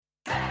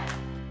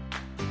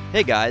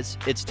Hey guys,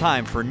 it's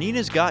time for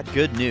Nina's Got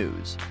Good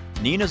News.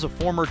 Nina's a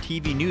former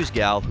TV news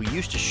gal who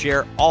used to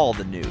share all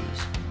the news.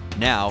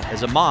 Now,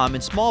 as a mom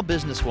and small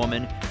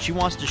businesswoman, she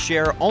wants to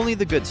share only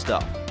the good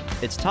stuff.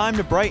 It's time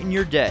to brighten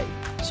your day.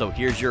 So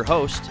here's your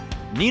host,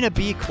 Nina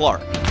B.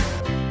 Clark.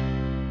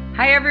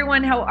 Hi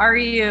everyone, how are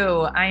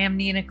you? I am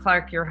Nina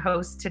Clark, your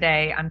host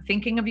today. I'm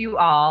thinking of you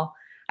all.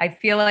 I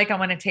feel like I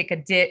want to take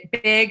a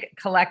big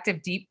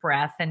collective deep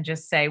breath and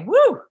just say,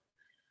 woo!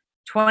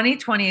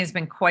 2020 has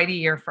been quite a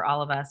year for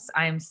all of us.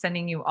 I am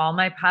sending you all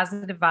my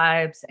positive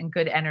vibes and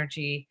good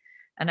energy.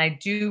 And I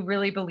do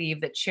really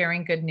believe that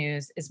sharing good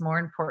news is more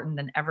important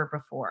than ever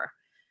before.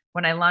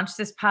 When I launched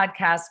this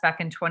podcast back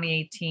in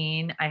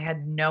 2018, I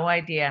had no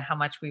idea how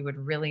much we would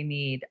really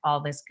need all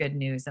this good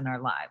news in our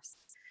lives.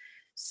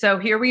 So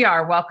here we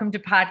are. Welcome to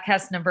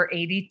podcast number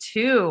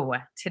 82.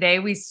 Today,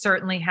 we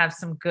certainly have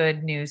some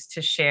good news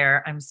to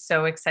share. I'm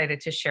so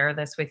excited to share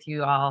this with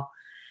you all.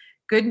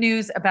 Good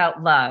news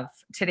about love.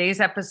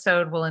 Today's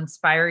episode will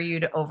inspire you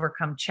to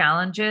overcome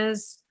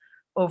challenges,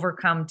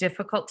 overcome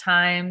difficult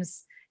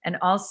times, and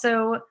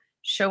also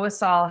show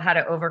us all how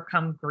to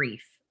overcome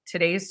grief.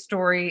 Today's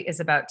story is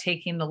about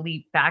taking the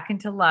leap back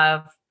into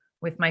love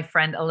with my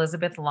friend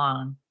Elizabeth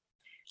Long.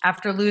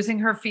 After losing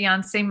her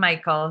fiance,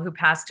 Michael, who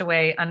passed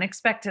away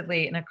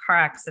unexpectedly in a car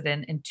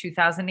accident in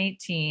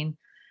 2018,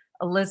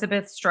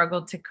 Elizabeth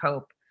struggled to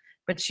cope.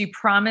 But she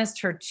promised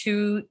her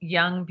two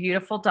young,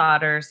 beautiful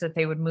daughters that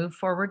they would move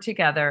forward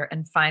together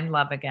and find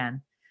love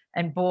again.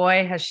 And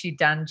boy, has she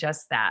done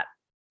just that.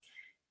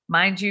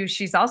 Mind you,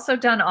 she's also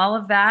done all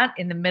of that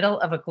in the middle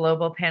of a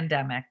global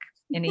pandemic,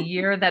 in a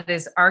year that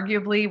is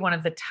arguably one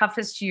of the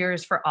toughest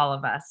years for all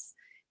of us.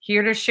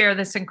 Here to share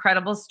this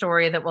incredible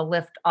story that will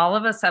lift all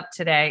of us up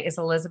today is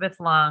Elizabeth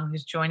Long,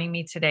 who's joining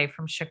me today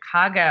from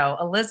Chicago.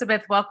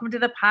 Elizabeth, welcome to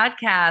the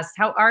podcast.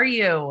 How are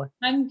you?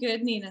 I'm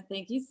good, Nina.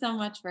 Thank you so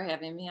much for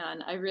having me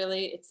on.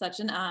 It's such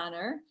an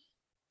honor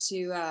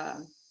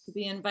to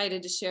be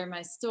invited to share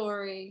my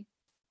story,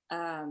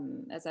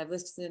 as I've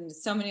listened to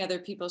so many other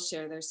people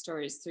share their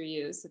stories through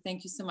you. So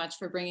thank you so much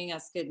for bringing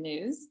us good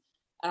news,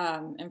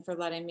 and for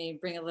letting me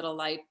bring a little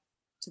light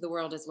to the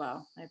world as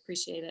well. I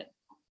appreciate it.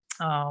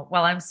 Oh,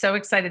 well, I'm so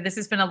excited. This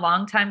has been a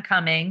long time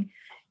coming.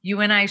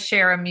 You and I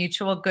share a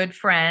mutual good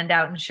friend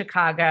out in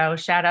Chicago.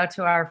 Shout out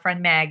to our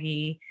friend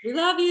Maggie. We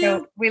love you.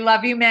 So we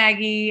love you,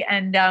 Maggie.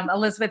 And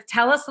Elizabeth,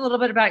 tell us a little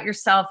bit about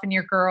yourself and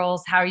your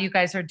girls, how you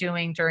guys are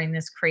doing during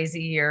this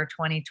crazy year,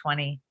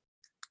 2020.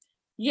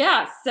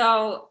 Yeah.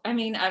 So, I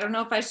don't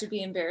know if I should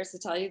be embarrassed to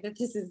tell you that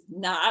this is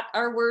not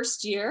our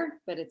worst year,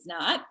 but it's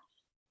not.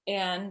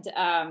 And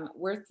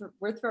we're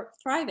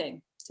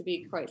thriving, to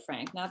be quite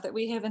frank. Not that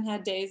we haven't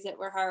had days that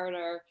were hard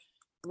or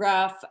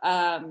rough,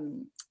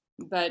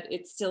 but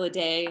it's still a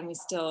day, and we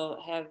still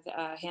have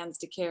hands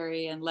to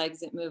carry and legs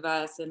that move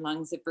us and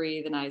lungs that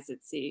breathe and eyes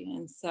that see.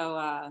 And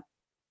so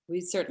we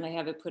certainly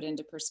have it put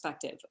into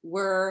perspective.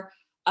 We're,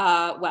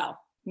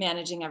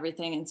 managing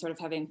everything and sort of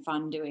having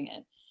fun doing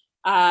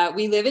it.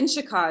 We live in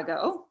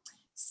Chicago.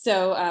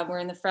 So we're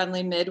in the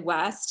friendly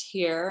Midwest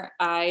here.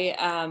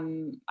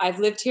 I've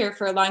lived here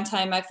for a long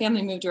time. My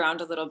family moved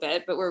around a little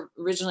bit, but we're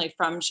originally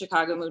from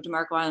Chicago, moved to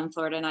Marco Island,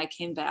 Florida, and I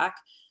came back.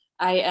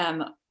 I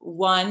am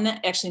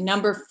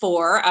number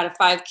 4 out of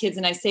 5 kids.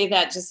 And I say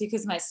that just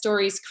because my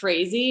story's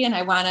crazy, and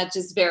I want to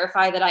just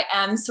verify that I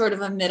am sort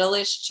of a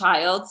middle-ish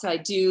child. So I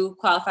do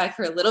qualify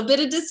for a little bit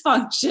of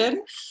dysfunction,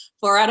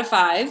 4 out of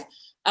 5,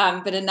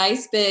 but a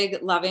nice, big,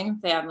 loving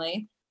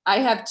family. I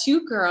have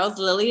 2 girls,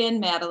 Lily and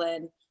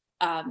Madeline.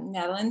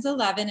 Madeline's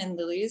 11 and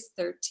Lily is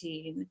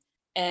 13,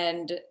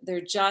 and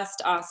they're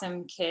just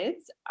awesome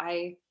kids.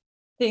 I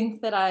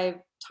think that I've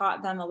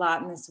taught them a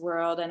lot in this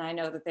world, and I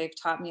know that they've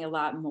taught me a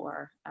lot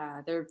more.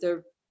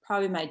 They're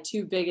probably my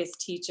 2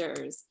 biggest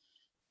teachers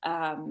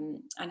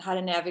on how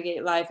to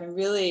navigate life, and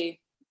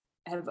really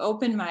have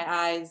opened my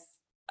eyes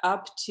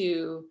up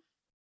to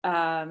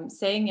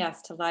saying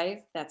yes to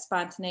life, that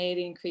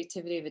spontaneity and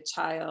creativity of a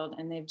child.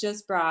 And they've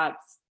just brought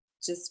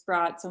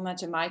so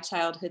much of my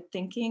childhood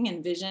thinking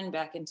and vision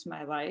back into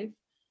my life.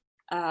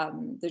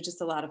 They're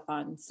just a lot of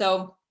fun.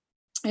 So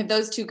I have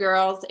those 2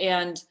 girls,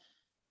 and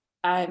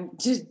I'm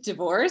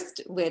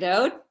divorced,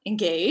 widowed,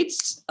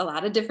 engaged, a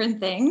lot of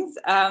different things.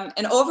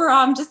 And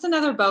overall, I'm just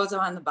another bozo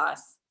on the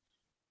bus.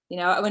 You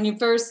know, when you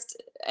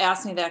first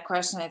asked me that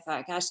question, I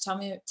thought, gosh, tell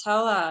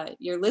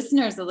your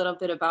listeners a little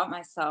bit about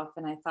myself.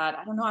 And I thought,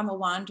 I don't know, I'm a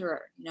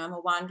wanderer. I'm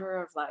a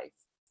wanderer of life.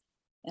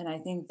 And I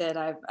think that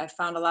I've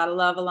found a lot of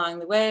love along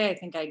the way. I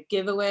think I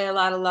give away a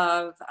lot of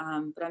love,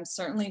 but I'm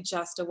certainly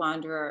just a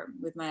wanderer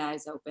with my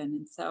eyes open.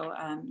 And so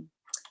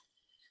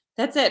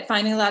that's it,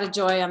 finding a lot of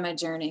joy on my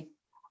journey.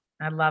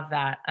 I love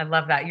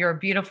that. You're a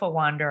beautiful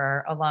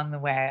wanderer along the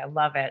way. I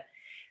love it.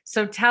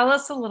 So tell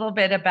us a little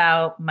bit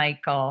about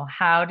Michael.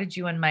 How did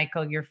you and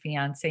Michael, your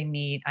fiance,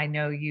 meet? I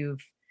know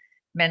you've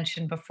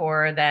mentioned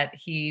before that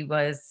he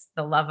was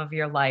the love of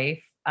your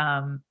life,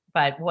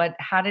 but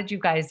how did you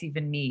guys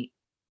even meet?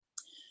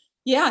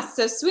 Yeah,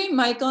 so sweet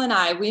Michael and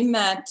I, we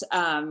met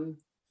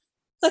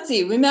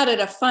we met at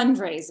a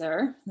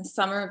fundraiser in the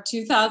summer of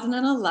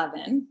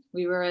 2011.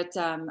 We were at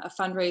a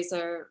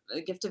fundraiser,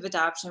 a gift of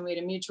adoption. We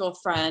had a mutual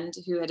friend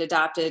who had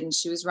adopted, and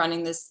she was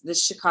running this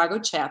Chicago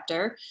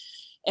chapter.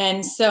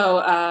 And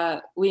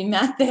so we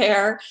met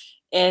there,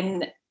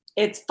 and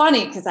it's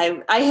funny because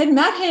I had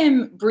met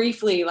him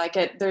briefly, like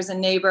there's a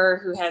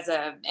neighbor who has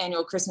an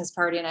annual Christmas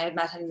party, and I had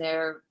met him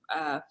there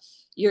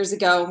years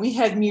ago. And we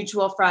had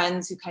mutual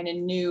friends who kind of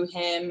knew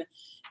him.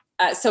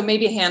 So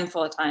maybe a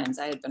handful of times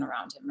I had been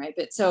around him, right?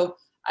 But so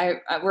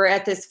we're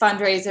at this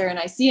fundraiser, and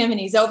I see him, and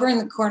he's over in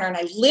the corner, and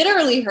I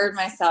literally heard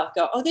myself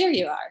go, "Oh, there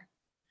you are."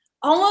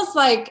 Almost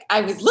like I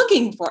was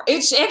looking for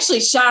it. Actually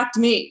shocked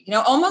me,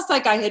 almost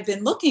like I had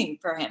been looking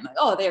for him. Like,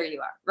 "Oh, there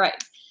you are."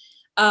 Right.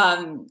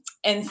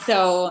 And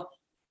so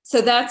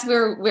that's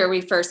where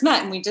we first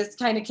met, and we just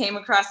kind of came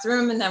across the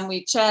room, and then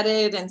we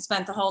chatted and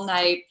spent the whole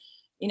night,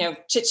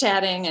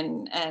 chit-chatting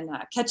and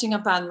catching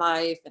up on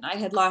life. And I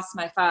had lost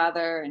my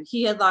father, and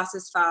he had lost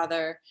his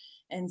father.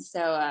 And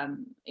so,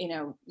 he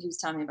was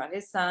telling me about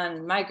his son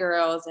and my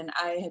girls, and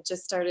I had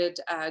just started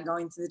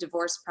going through the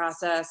divorce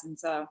process. And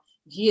so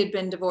he had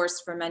been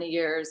divorced for many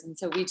years. And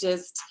so we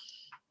just,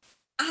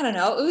 I don't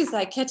know, it was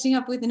like catching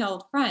up with an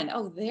old friend.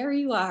 "Oh, there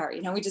you are."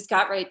 We just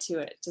got right to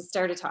it, just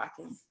started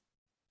talking.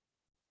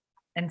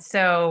 And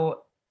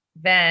so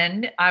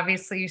then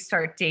obviously you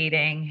start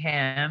dating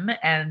him,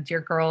 and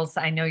your girls,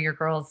 I know your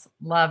girls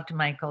loved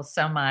Michael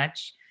so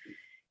much.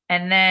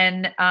 And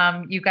then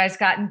you guys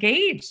got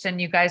engaged, and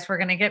you guys were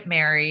going to get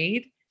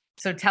married.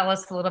 So tell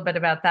us a little bit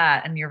about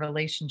that and your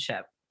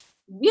relationship.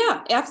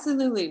 Yeah,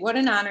 absolutely. What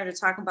an honor to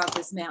talk about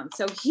this man.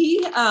 So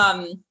he,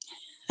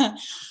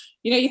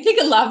 you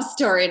think a love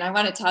story, and I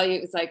want to tell you,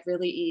 it was like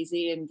really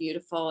easy and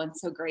beautiful and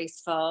so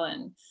graceful.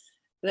 And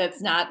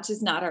that's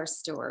not our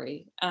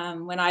story.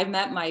 When I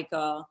met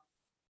Michael,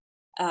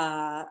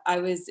 I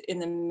was in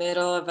the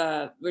middle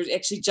of we're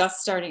actually just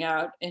starting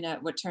out in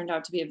what turned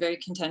out to be a very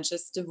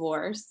contentious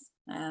divorce.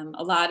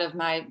 A lot of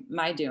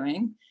my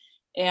doing.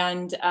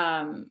 And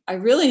I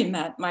really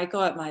met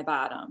Michael at my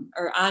bottom,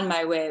 or on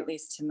my way at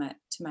least to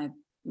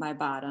my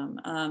bottom.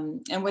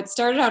 And what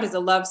started out as a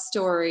love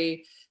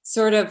story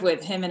sort of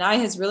with him and I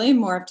has really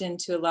morphed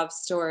into a love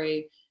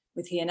story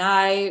with he and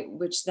I,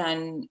 which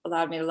then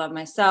allowed me to love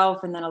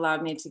myself, and then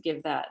allowed me to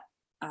give that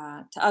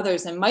to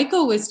others. And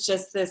Michael was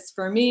just this,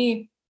 for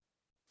me,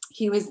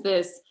 he was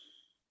this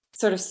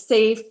sort of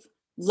safe,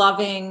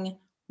 loving,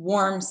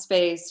 warm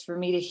space for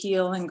me to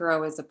heal and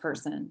grow as a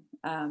person.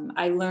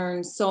 I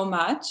learned so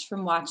much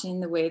from watching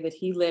the way that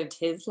he lived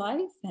his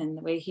life and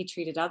the way he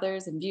treated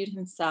others and viewed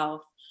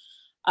himself.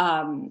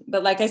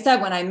 But like I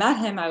said, when I met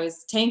him, I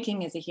was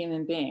tanking as a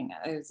human being.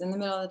 I was in the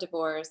middle of the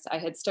divorce. I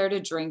had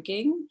started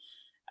drinking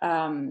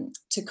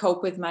to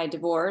cope with my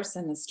divorce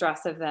and the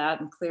stress of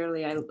that. And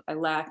clearly I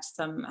lacked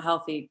some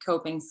healthy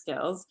coping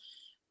skills,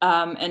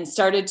 and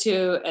started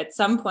to, at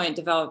some point,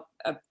 develop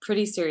a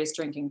pretty serious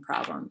drinking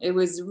problem. It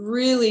was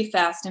really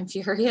fast and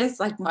furious.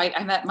 Like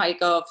I met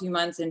Michael a few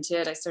months into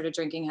it. I started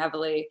drinking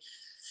heavily.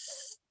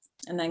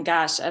 And then,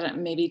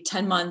 maybe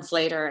 10 months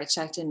later, I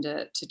checked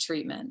into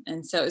treatment.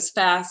 And so it was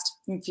fast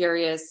and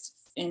furious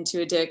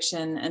into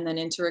addiction and then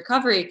into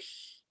recovery.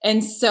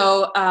 And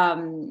so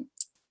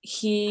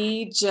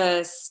he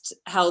just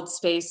held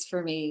space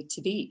for me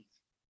to be,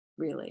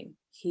 really.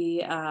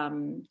 He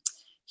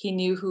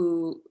knew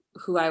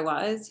who I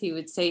was. He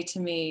would say to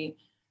me,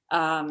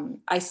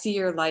 "I see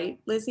your light,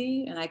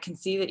 Lizzie, and I can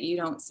see that you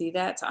don't see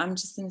that. So I'm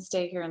just going to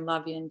stay here and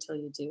love you until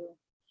you do."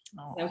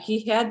 So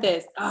he had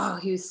this,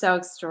 he was so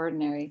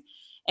extraordinary.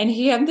 And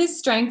he had this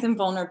strength and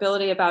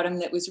vulnerability about him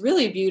that was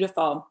really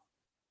beautiful.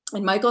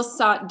 And Michael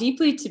sought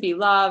deeply to be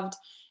loved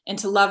and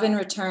to love in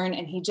return.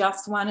 And he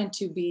just wanted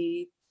to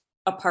be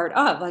a part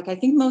of, like, I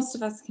think most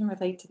of us can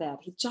relate to that.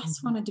 He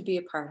just wanted to be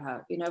a part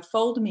of,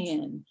 fold me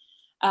in.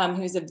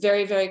 He was a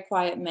very, very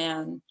quiet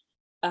man,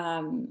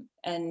 and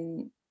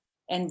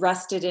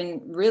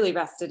really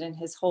rested in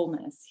his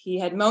wholeness. He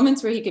had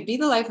moments where he could be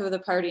the life of the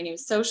party, and he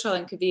was social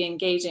and could be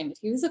engaging, but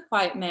he was a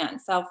quiet man,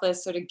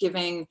 selfless, sort of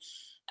giving,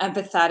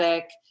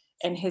 empathetic,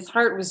 and his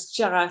heart was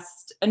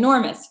just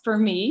enormous for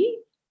me,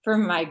 for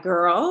my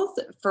girls,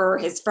 for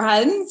his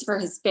friends, for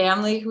his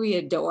family who he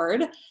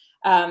adored.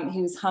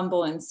 He was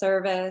humble in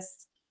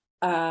service,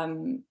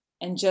 and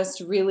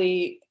just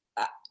really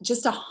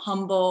just a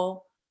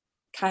humble,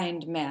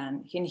 kind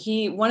man. And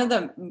one of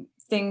the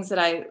things that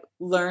I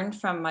learned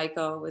from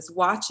Michael was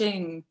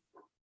watching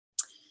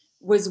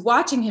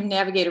him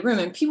navigate a room,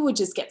 and people would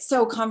just get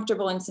so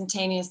comfortable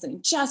instantaneously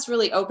and just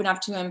really open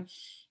up to him.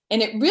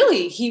 And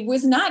he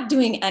was not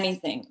doing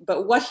anything,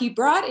 but what he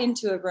brought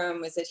into a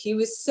room was that he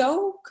was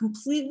so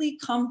completely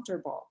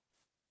comfortable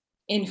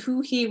in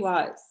who he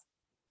was,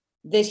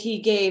 that he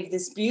gave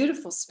this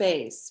beautiful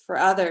space for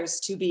others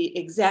to be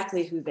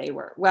exactly who they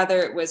were, whether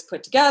it was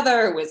put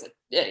together,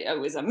 it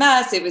was a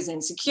mess, it was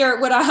insecure,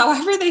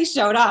 however they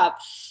showed up,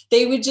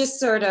 they would just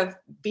sort of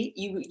be,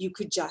 you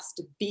could just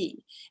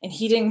be. And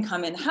he didn't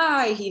come in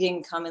high, he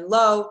didn't come in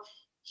low,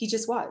 he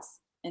just was.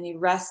 And he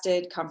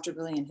rested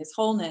comfortably in his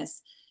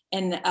wholeness.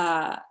 And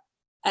that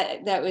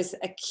was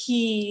a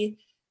key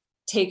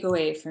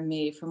takeaway for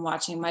me from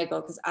watching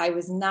Michael, because I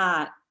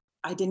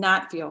did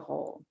not feel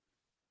whole.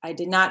 I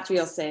did not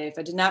feel safe.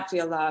 I did not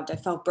feel loved. I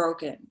felt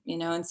broken,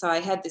 and so I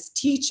had this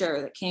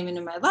teacher that came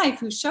into my life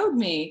who showed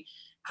me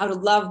how to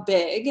love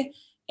big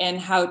and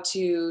how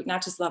to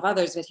not just love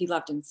others, but he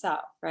loved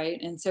himself.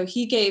 Right. And so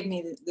he gave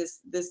me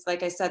this,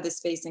 like I said, this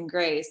space and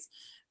grace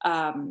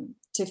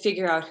to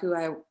figure out who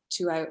I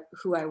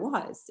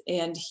was.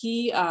 And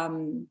he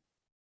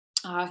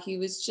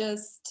was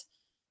just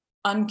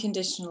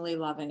unconditionally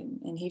loving,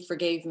 and he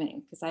forgave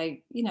me because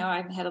I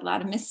had a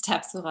lot of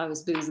missteps while I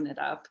was boozing it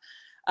up.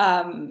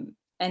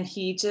 And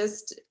he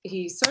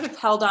sort of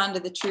held on to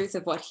the truth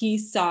of what he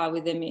saw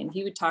within me. And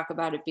he would talk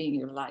about it being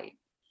your light,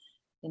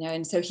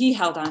 and so he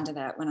held on to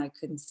that when I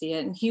couldn't see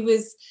it. And he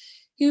was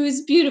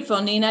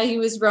beautiful, Nina. He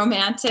was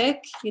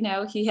romantic.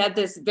 He had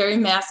this very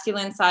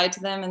masculine side to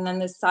them, and then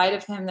this side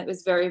of him that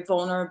was very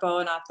vulnerable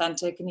and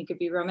authentic, and he could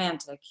be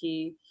romantic.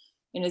 He,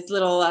 in his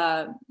little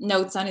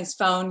notes on his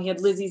phone, he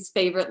had Lizzie's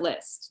favorite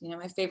list,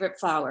 my favorite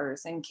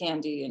flowers and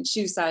candy and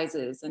shoe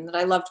sizes, and that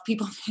I loved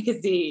People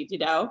magazine.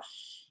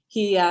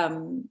 He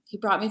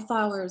brought me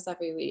flowers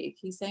every week.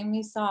 He sang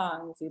me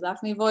songs. He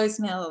left me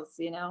voicemails,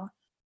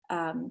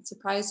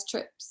 surprise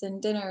trips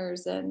and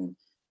dinners and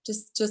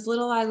just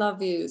little I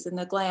love yous and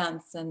the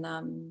glance.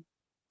 And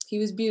he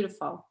was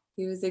beautiful.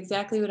 He was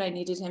exactly what I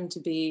needed him to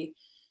be.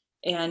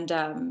 And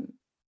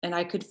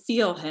I could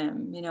feel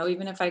him,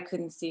 even if I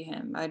couldn't see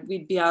him.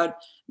 We'd be out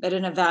at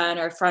an event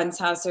or a friend's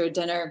house or a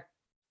dinner,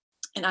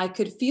 and I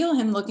could feel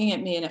him looking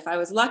at me. And if I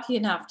was lucky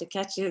enough to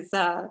catch his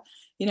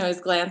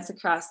glance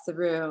across the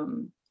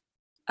room,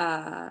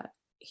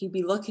 he'd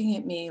be looking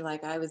at me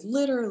like I was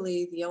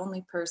literally the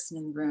only person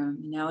in the room,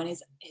 and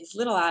his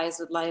little eyes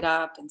would light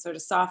up and sort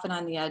of soften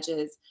on the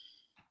edges.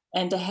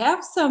 And to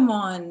have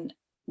someone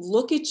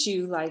look at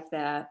you like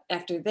that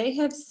after they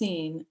have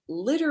seen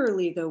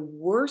literally the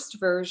worst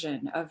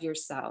version of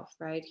yourself,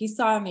 right? He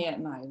saw me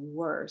at my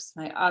worst,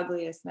 my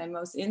ugliest, my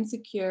most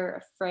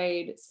insecure,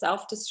 afraid,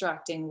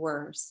 self-destructing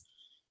worst.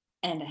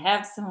 And to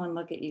have someone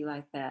look at you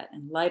like that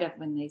and light up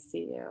when they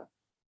see you,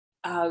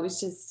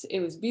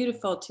 it was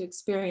beautiful to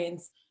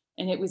experience.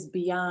 And it was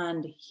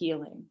beyond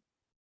healing.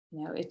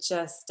 It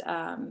just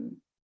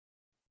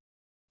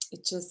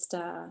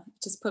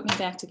put me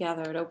back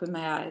together. It opened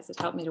my eyes. It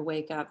helped me to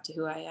wake up to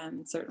who I am,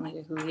 and certainly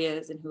to who he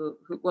is, and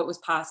what was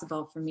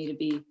possible for me to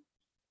be.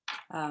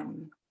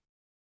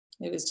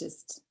 It was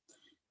just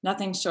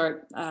nothing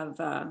short of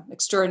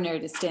extraordinary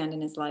to stand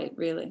in his light,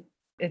 really.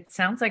 It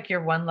sounds like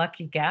you're one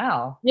lucky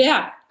gal.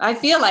 Yeah, I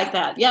feel like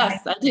that.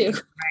 Yes, I do.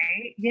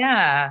 Right?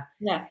 Yeah.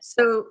 Yeah.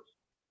 So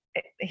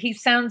he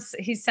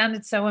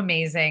sounded so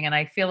amazing. And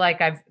I feel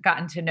like I've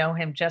gotten to know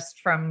him just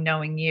from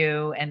knowing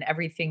you and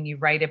everything you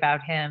write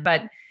about him.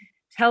 But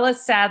tell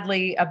us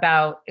sadly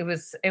about, it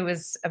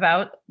was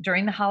about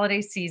during the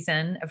holiday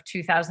season of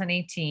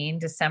 2018,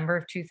 December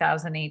of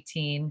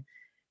 2018.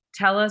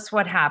 Tell us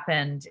what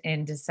happened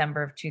in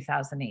December of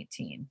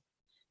 2018.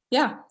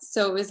 Yeah.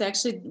 So it was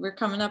actually, we're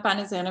coming up on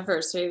his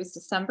anniversary. It was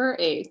December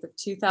 8th of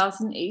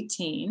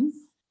 2018.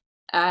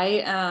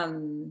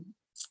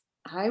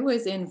 I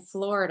was in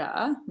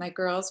Florida. My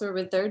girls were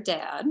with their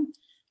dad,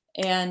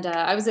 and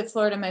I was at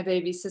Florida. My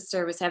baby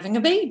sister was having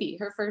a baby,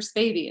 her first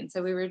baby. And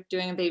so we were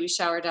doing a baby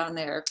shower down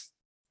there.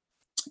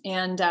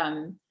 And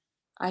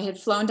I had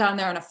flown down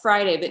there on a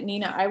Friday, but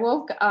Nina, I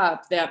woke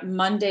up that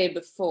Monday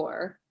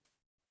before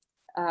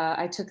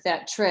I took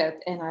that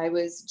trip, and I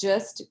was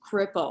just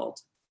crippled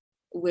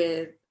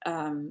with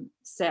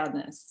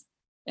sadness.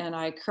 And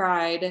I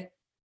cried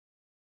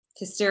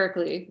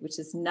hysterically, which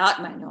is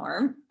not my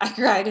norm. I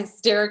cried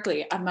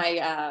hysterically on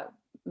my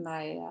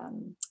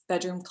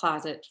bedroom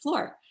closet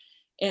floor.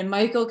 And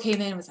Michael came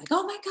in and was like,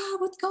 "Oh my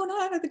God, what's going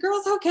on? Are the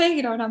girls okay?"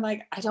 And I'm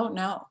like, "I don't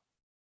know."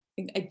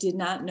 I did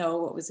not know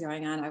what was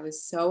going on. I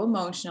was so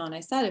emotional. And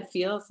I said, it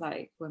feels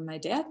like when my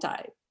dad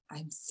died.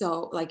 I'm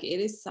so like, it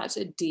is such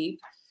a deep,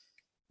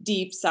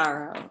 deep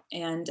sorrow.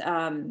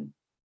 And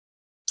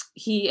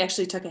he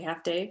actually took a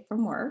half day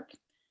from work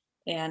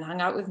and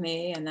hung out with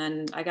me. And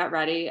then I got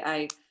ready.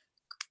 I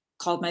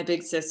called my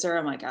big sister.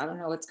 I'm like, I don't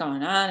know what's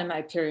going on. Am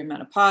I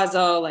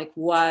perimenopausal? Like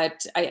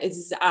what? This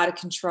is out of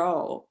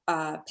control,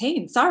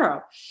 pain,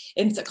 sorrow.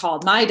 And so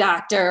called my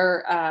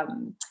doctor.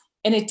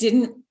 And I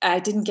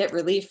didn't get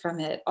relief from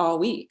it all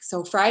week.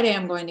 So Friday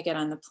I'm going to get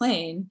on the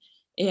plane,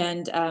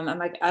 and I'm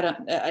like,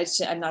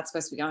 I'm not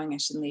supposed to be going. I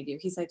shouldn't leave you.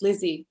 He's like,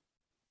 "Lizzie,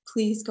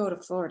 please go to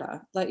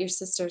Florida. Let your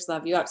sisters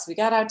love you up." So we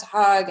got out to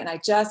hug, and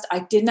I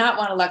did not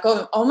want to let go of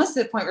him, almost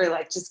to the point where he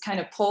like just kind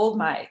of pulled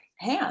my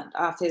hand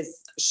off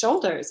his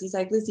shoulders. He's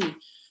like, "Lizzie,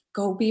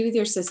 go be with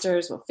your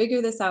sisters. We'll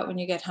figure this out when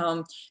you get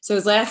home." So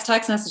his last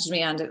text message to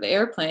me on the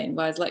airplane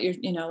was, let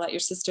your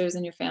sisters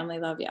and your family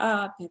love you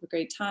up. Have a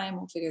great time.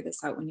 We'll figure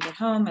this out when you get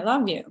home. I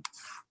love you.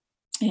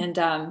 And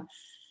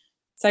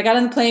so I got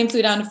on the plane,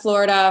 flew down to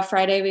Florida.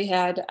 Friday we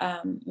had,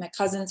 my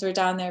cousins were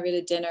down there. We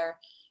had a dinner.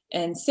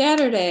 And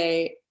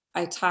Saturday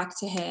I talked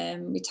to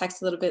him. We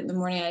texted a little bit in the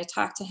morning. I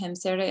talked to him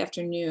Saturday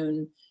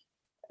afternoon.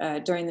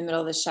 during the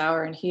middle of the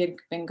shower, and he had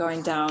been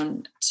going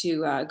down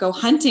to go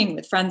hunting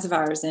with friends of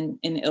ours in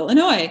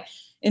Illinois,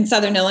 in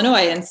Southern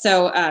Illinois. And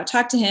so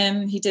talked to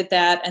him, he did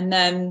that, and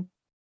then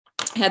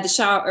had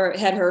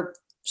her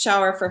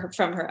shower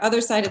from her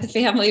other side of the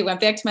family,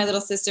 went back to my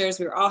little sisters.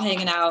 We were all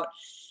hanging out.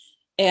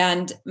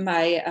 And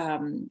my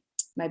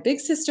big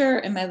sister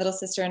and my little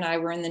sister and I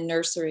were in the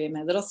nursery, and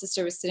my little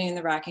sister was sitting in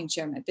the rocking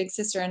chair. My big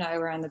sister and I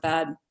were on the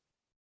bed,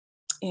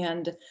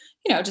 and,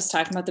 just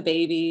talking about the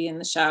baby and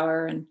the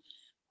shower. And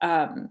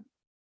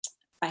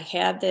I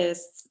had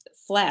this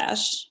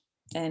flash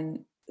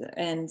and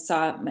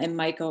saw, and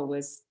Michael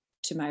was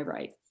to my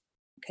right.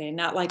 Okay.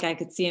 Not like I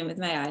could see him with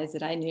my eyes,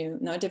 that I knew,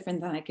 no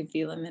different than I could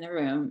feel him in a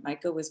room.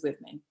 Michael was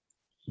with me.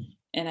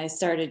 And I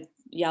started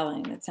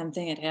yelling that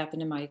something had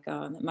happened to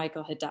Michael and that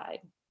Michael had died.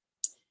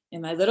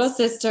 And my little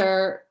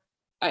sister,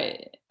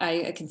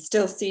 I can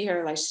still see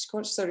her, like, she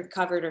sort of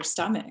covered her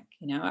stomach.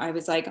 I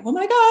was like, oh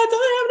my God,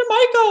 something happened to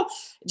Michael.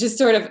 Just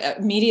sort of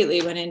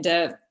immediately went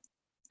into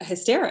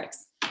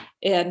hysterics.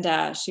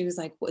 And she was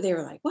like, they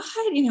were like, what?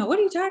 What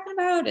are you talking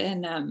about?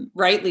 And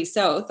rightly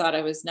so, thought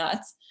I was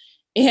nuts.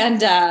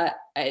 And I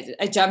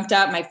jumped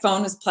up. My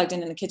phone was plugged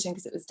in the kitchen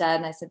because it was dead.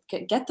 And I said,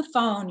 get the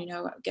phone,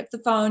 get the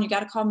phone. You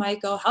got to call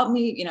Michael. Help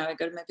me. I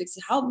go to my big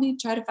sister, help me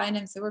try to find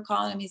him. So we're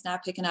calling him. He's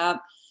not picking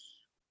up.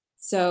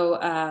 So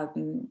I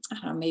don't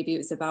know, maybe it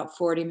was about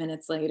 40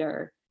 minutes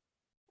later,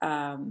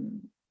 I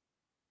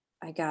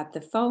got the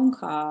phone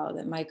call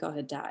that Michael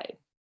had died.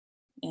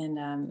 And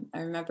I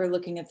remember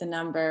looking at the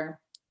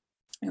number.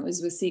 It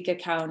was Waseca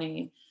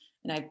County.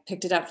 And I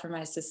picked it up for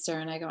my sister,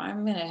 and I go,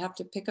 I'm going to have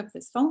to pick up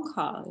this phone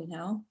call,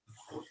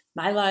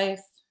 my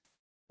life,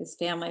 his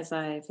family's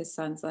life, his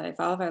son's life,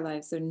 all of our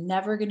lives. They're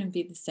never going to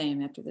be the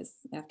same after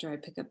I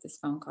pick up this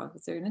phone call,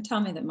 because they're going to tell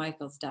me that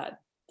Michael's dead.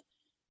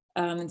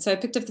 And so I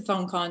picked up the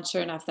phone call, and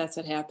sure enough, that's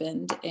what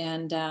happened.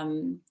 And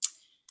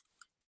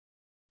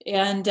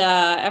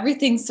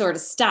everything sort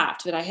of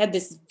stopped, but I had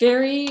this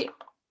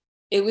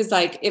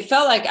it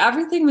felt like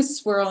everything was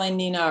swirling,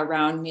 Nina,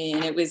 around me.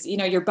 And it was,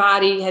 your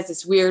body has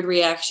this weird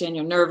reaction,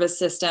 your nervous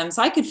system.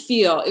 So I could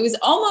feel, it was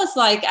almost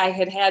like I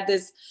had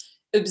this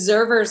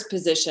observer's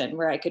position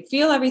where I could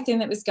feel everything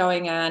that was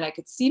going on. I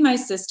could see my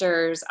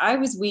sisters. I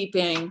was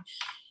weeping.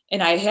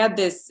 And I had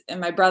this, and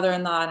my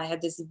brother-in-law, and I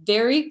had this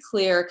very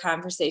clear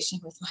conversation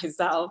with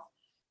myself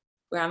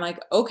where I'm like,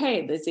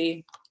 okay,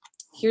 Lizzie,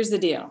 here's the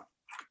deal.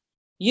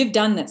 You've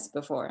done this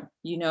before.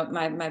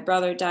 My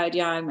brother died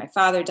young. My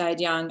father died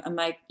young. I'm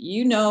like,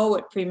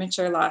 what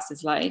premature loss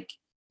is like.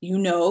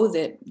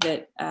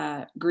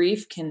 That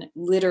grief can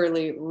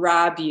literally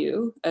rob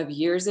you of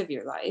years of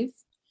your life.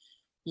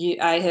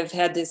 I have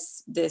had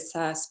this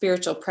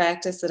spiritual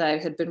practice that I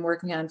had been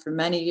working on for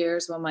many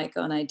years while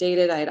Michael and I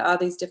dated. I had all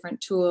these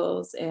different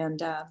tools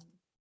and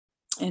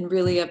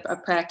really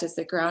a practice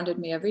that grounded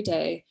me every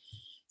day.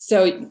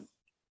 So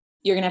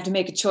you're going to have to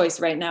make a choice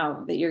right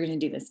now that you're going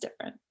to do this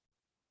different.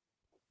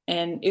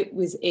 And it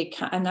was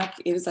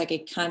like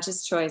a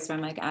conscious choice where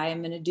I'm like, I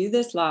am going to do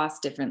this loss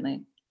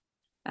differently.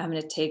 I'm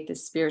going to take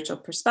this spiritual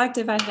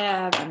perspective I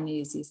have. I'm going to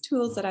use these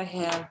tools that I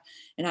have,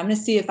 and I'm going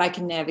to see if I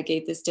can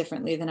navigate this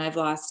differently than I've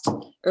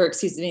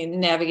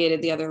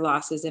navigated the other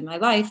losses in my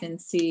life, and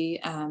see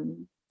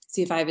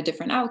if I have a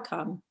different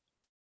outcome.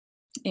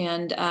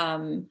 And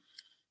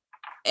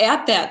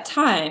at that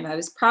time, I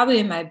was probably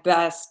in my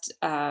best,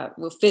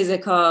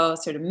 physical,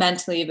 sort of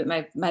mentally, but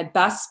my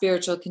best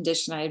spiritual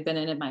condition I had been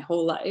in my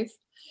whole life.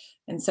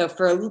 And so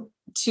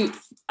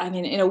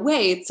in a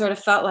way, it sort of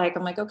felt like,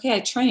 I'm like, okay, I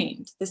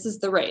trained. This is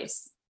the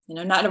race,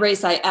 not a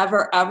race I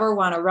ever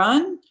want to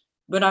run,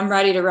 but I'm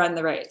ready to run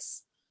the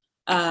race.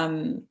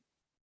 And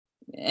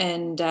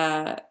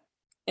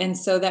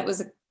so that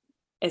was,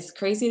 as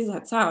crazy as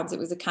that sounds, it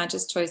was a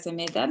conscious choice I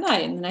made that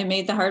night. And then I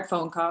made the hard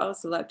phone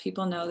calls to let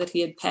people know that he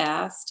had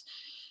passed.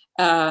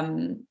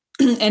 And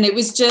it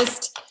was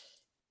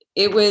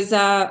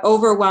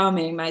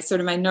overwhelming. My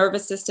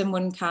nervous system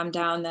wouldn't calm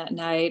down that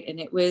night. And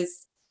it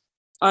was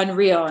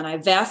unreal. And I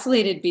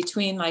vacillated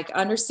between like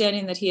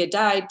understanding that he had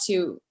died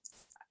to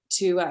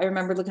I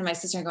remember looking at my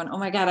sister and going, oh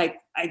my God,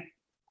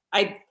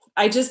 I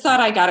just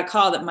thought I got a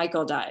call that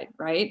Michael died.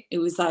 Right. It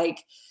was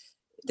like,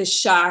 the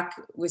shock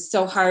was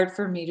so hard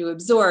for me to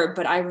absorb,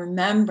 but I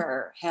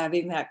remember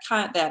having that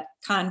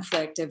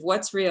conflict of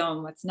what's real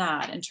and what's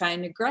not, and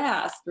trying to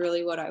grasp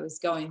really what I was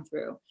going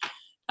through.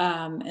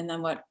 And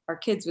then what our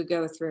kids would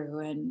go through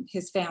and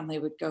his family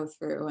would go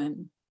through,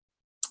 and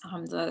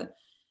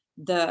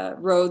the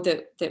road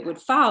that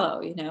would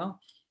follow,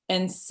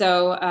 And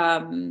so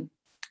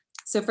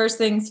first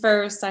things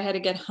first, I had to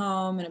get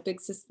home, and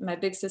my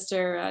big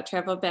sister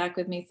traveled back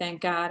with me. Thank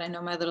God. I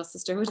know my little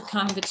sister would have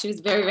come, but she was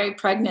very, very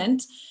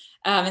pregnant.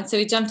 And so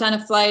we jumped on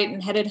a flight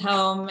and headed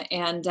home.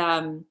 And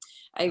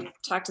I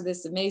talked to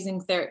this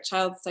amazing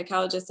child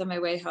psychologist on my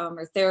way home,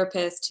 or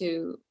therapist,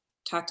 who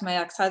talked to my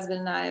ex-husband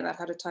and I about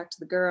how to talk to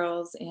the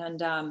girls.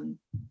 And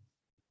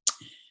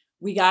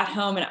we got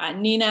home,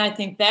 and Nina, I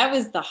think that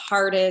was the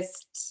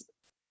hardest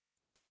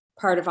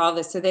part of all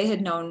this. So they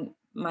had known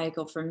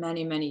Michael for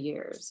many, many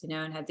years,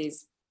 and had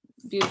these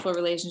beautiful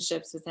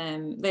relationships with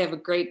him. They have a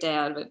great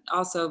dad, but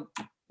also,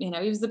 he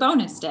was the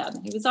bonus dad.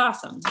 He was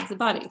awesome. He was a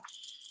buddy,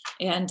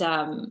 and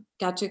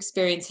got to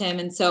experience him.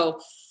 And so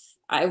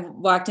I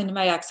walked into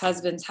my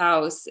ex-husband's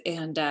house,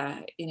 and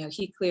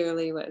he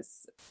clearly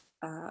was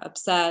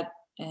upset,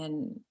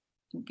 and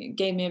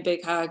gave me a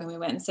big hug, and we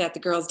went and sat the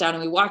girls down,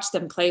 and we watched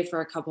them play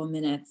for a couple of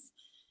minutes.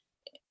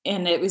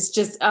 And it was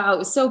just, it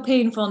was so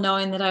painful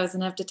knowing that I was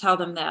going to have to tell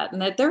them that,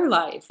 and that their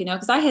life,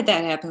 because I had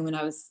that happen when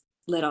I was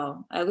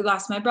little. I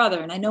lost my brother,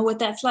 and I know what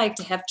that's like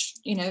to have,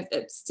 a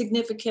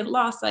significant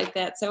loss like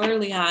that so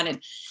early on. And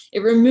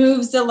it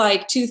removes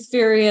the tooth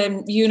fairy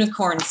and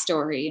unicorn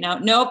story,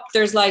 nope,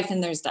 there's life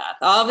and there's death.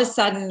 All of a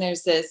sudden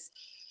there's this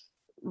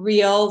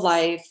real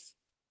life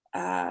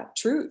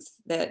truth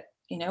that,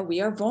 we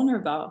are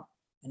vulnerable.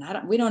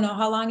 And we don't know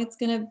how long it's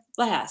going to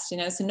last,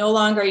 so no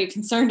longer are you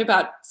concerned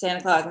about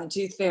Santa Claus and the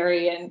tooth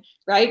fairy, and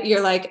right.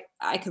 You're like,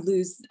 I could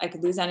lose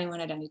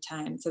anyone at any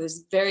time. So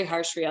there's very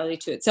harsh reality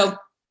to it. So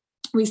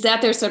we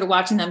sat there sort of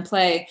watching them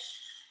play,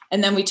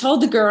 and then we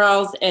told the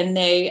girls, and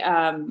they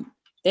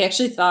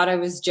actually thought I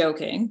was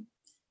joking,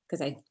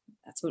 because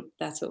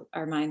that's what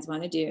our minds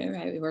want to do,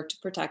 right? We work to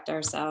protect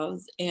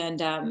ourselves. And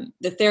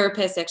the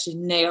therapist actually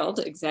nailed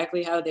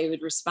exactly how they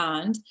would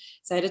respond.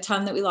 So I had to tell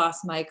them that we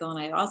lost Michael, and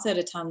I also had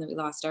to tell them that we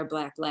lost our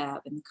black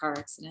lab in the car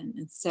accident.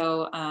 And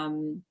so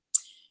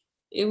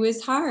it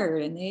was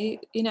hard. And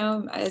they,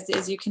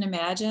 as you can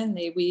imagine,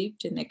 they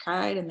wept and they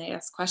cried and they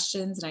asked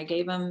questions, and I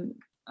gave them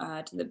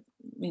to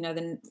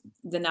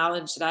the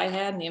knowledge that I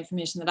had and the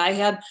information that I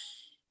had.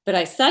 But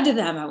I said to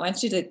them, I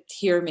want you to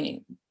hear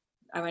me.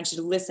 I want you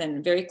to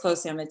listen very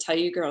closely. I'm going to tell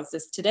you girls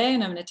this today,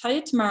 and I'm going to tell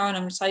you tomorrow, and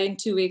I'm going to tell you in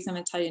 2 weeks. I'm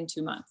going to tell you in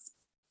 2 months.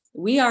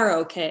 We are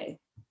okay,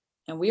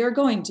 and we are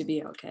going to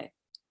be okay.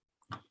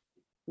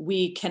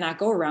 We cannot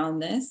go around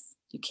this.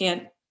 You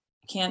can't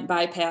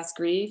bypass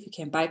grief. You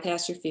can't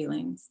bypass your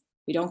feelings.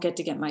 We don't get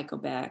to get Michael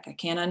back. I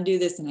can't undo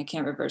this, and I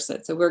can't reverse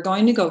it. So we're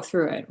going to go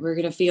through it. We're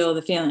going to feel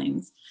the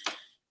feelings,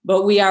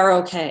 but we are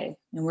okay,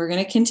 and we're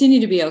going to continue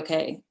to be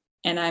okay.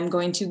 And I'm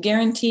going to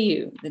guarantee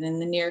you that in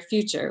the near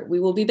future, we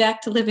will be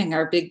back to living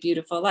our big,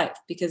 beautiful life,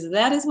 because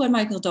that is what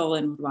Michael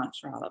Dolan would want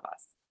for all of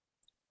us.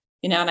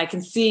 And I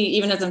can see,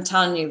 even as I'm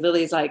telling you,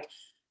 Lily's like,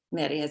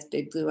 Maddie has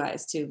big blue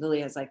eyes too.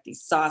 Lily has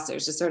these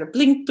saucers, just sort of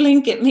blink,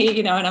 blink at me,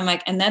 and I'm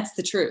like, and that's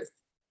the truth.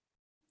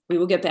 We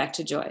will get back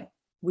to joy.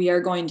 We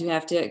are going to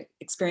have to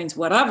experience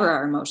whatever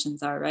our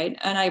emotions are, right?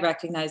 And I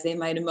recognize they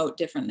might emote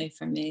differently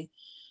from me,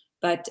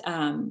 but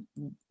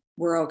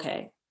we're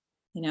okay,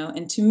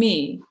 and to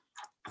me,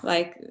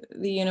 like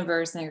the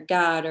universe or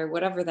God or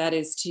whatever that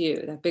is to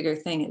you, that bigger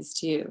thing is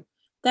to you,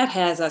 that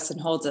has us and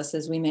holds us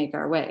as we make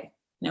our way.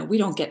 We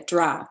don't get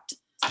dropped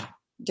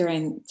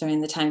during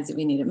the times that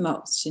we need it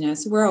most, so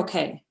we're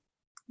okay.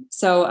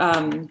 So,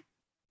 I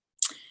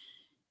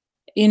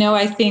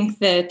think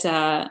that,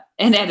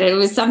 and it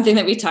was something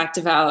that we talked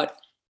about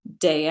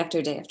day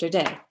after day after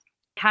day.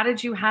 How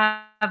did you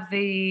have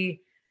the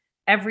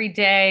every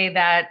day,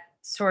 that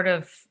sort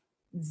of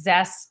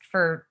zest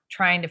for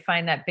trying to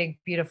find that big,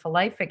 beautiful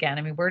life again?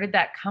 I mean, where did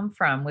that come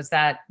from? Was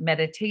that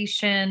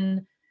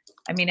meditation?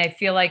 I mean, I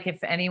feel like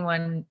if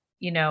anyone,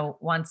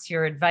 wants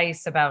your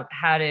advice about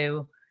how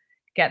to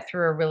get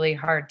through a really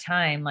hard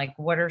time,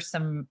 what are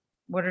some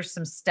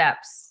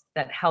steps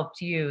that helped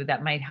you,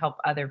 that might help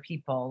other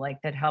people,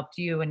 that helped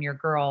you and your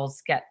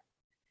girls get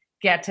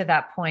to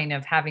that point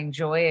of having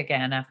joy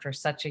again after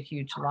such a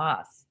huge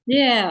loss?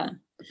 Yeah.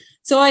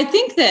 So I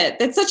think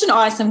that's such an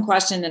awesome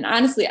question. And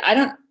honestly,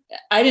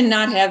 I did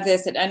not have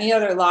this at any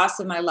other loss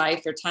of my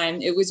life or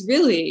time. It was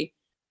really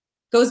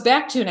goes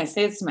back to, and I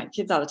say this to my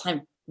kids all the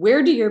time,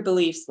 where do your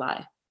beliefs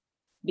lie?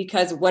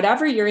 Because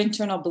whatever your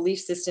internal belief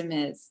system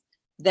is,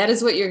 that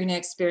is what you're going to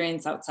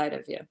experience outside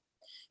of you.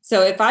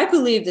 So if I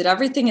believe that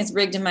everything is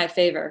rigged in my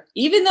favor,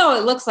 even though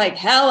it looks like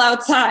hell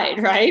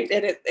outside, right?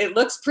 And it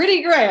looks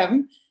pretty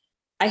grim,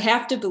 I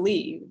have to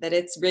believe that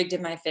it's rigged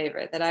in my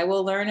favor, that I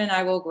will learn and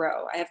I will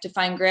grow. I have to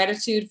find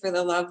gratitude for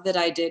the love that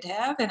I did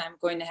have, and I'm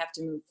going to have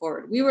to move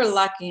forward. We were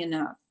lucky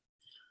enough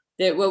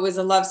that what was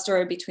a love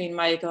story between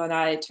Michael and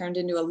I turned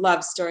into a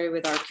love story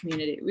with our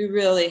community. We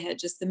really had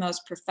just the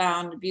most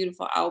profound,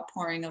 beautiful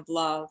outpouring of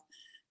love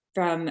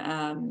from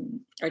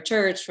our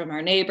church, from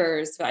our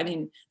neighbors. I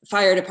mean, the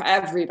fire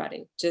department,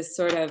 everybody just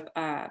sort of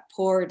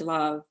poured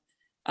love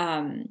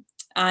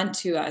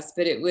onto us.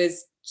 But it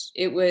was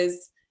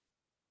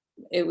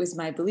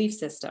my belief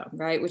system,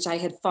 right? Which I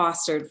had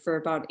fostered for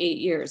about 8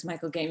 years.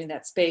 Michael gave me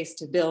that space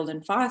to build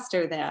and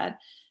foster that,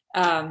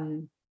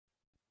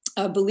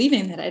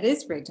 believing that it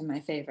is rigged in my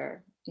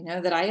favor,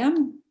 that I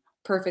am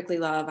perfectly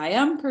loved. I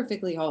am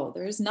perfectly whole.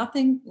 There's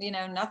nothing,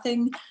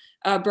 nothing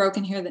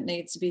broken here that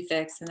needs to be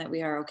fixed, and that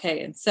we are okay.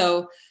 And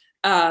so,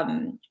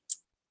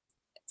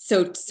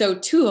 so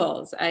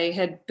tools, I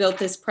had built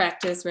this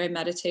practice where I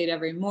meditate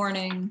every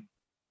morning.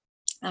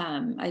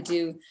 I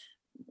do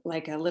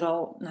like a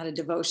little, not a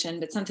devotion,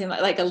 but something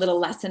like a little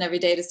lesson every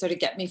day to sort of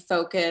get me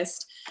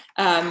focused.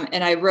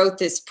 And I wrote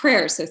this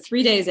prayer. So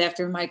 3 days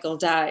after Michael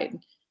died,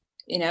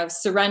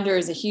 surrender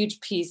is a huge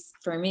piece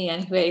for me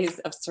anyways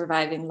of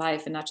surviving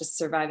life, and not just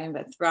surviving,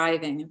 but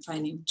thriving and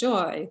finding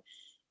joy,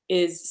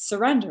 is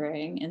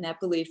surrendering and that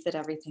belief that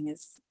everything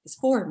is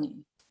for me,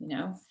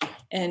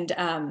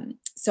 And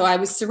so I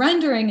was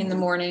surrendering in the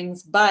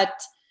mornings,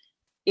 but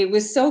it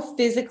was so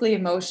physically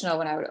emotional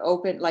when I would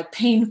open, like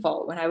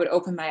painful when I would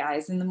open my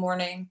eyes in the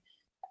morning,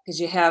 because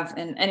you have,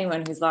 and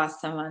anyone who's lost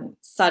someone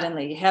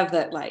suddenly, you have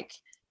that, like,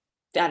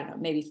 I don't know,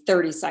 maybe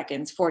 30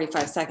 seconds,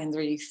 45 seconds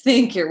where you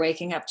think you're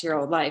waking up to your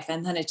old life.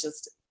 And then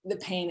the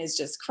pain is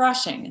just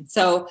crushing. And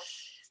so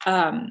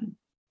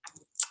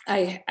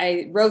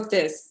I wrote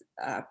this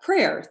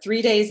prayer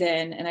 3 days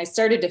in, and I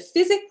started to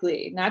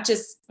physically, not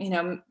just,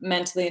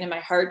 mentally and in my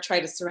heart,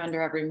 try to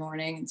surrender every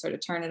morning and sort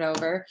of turn it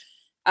over.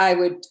 I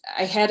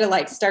had to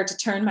like start to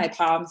turn my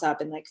palms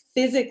up and like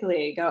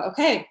physically go,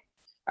 okay,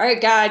 all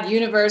right, God,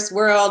 universe,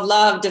 world,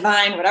 love,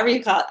 divine, whatever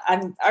you call it.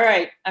 I'm all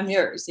right. I'm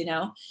yours,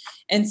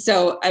 And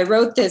so I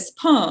wrote this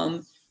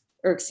prayer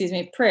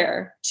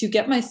to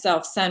get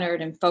myself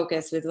centered and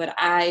focused with what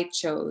I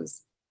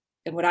chose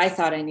and what I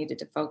thought I needed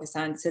to focus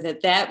on, so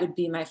that would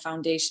be my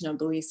foundational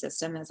belief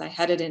system as I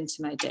headed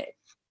into my day.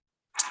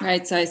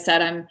 Right. So I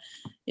said, I'm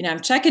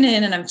checking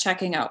in and I'm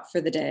checking out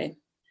for the day,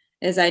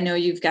 as I know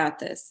you've got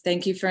this.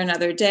 Thank you for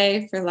another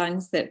day, for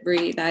lungs that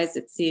breathe, eyes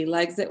that see,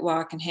 legs that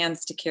walk, and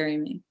hands to carry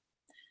me.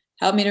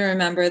 Help me to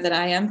remember that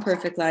I am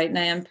perfect light and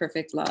I am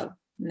perfect love,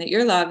 and that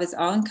your love is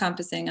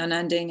all-encompassing,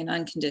 unending, and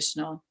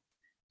unconditional.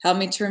 Help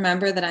me to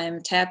remember that I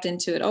am tapped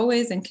into it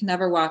always and can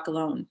never walk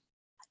alone.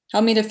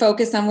 Help me to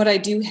focus on what I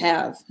do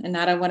have and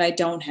not on what I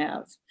don't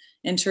have,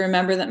 and to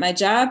remember that my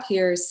job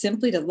here is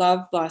simply to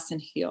love, bless,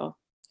 and heal.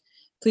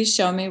 Please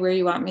show me where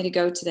you want me to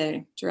go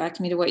today. Direct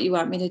me to what you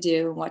want me to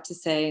do and what to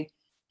say,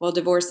 while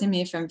divorcing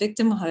me from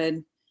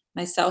victimhood,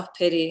 my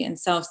self-pity, and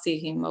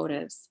self-seeking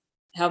motives.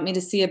 Help me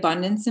to see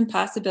abundance and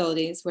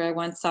possibilities where I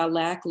once saw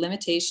lack,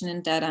 limitation,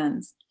 and dead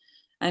ends.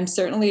 I'm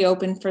certainly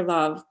open for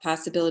love,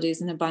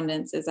 possibilities, and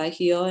abundance as I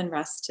heal and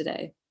rest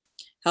today.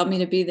 Help me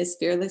to be this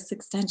fearless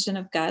extension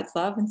of God's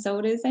love, and so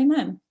it is.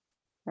 Amen.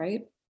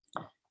 Right?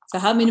 So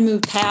help me to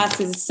move past,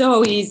 because it's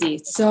so easy.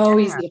 It's so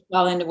easy to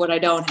fall into what I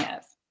don't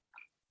have.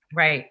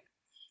 Right.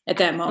 At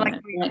that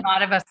moment. Like a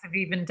lot of us have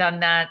even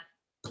done that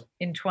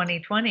in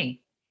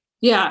 2020.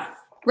 Yeah.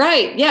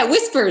 Right. Yeah.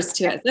 Whispers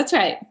to us. That's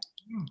right.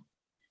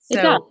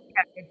 So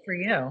good for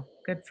you.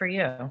 Good for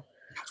you.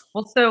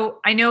 Well, so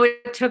I know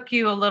it took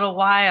you a little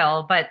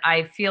while, but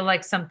I feel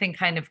like something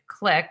kind of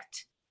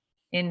clicked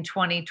in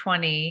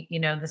 2020,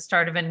 the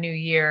start of a new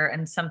year,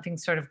 and something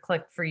sort of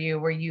clicked for you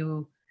where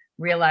you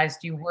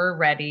realized you were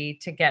ready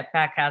to get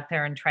back out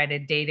there and try to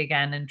date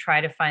again and try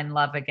to find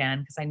love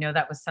again. Because I know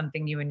that was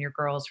something you and your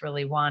girls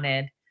really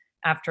wanted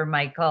after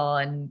Michael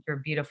and your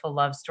beautiful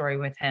love story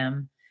with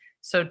him.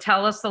 So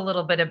tell us a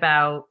little bit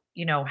about,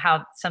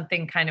 how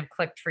something kind of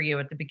clicked for you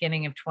at the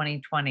beginning of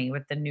 2020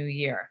 with the new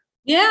year.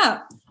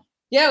 Yeah.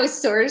 Yeah, it was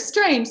sort of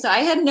strange. So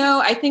I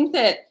think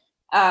that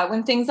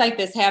when things like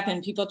this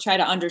happen, people try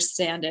to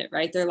understand it,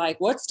 right? They're like,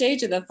 what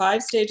stage of the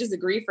 5 stages of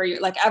grief are you?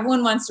 Like,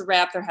 everyone wants to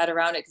wrap their head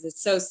around it because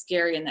it's so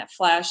scary, and that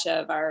flash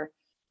of our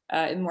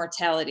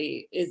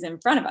immortality is in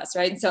front of us,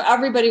 right? And so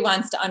everybody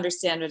wants to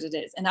understand what it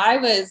is. And I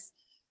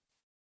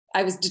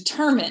was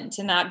determined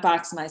to not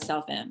box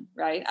myself in,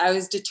 right? I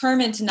was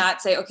determined to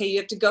not say, okay, you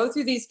have to go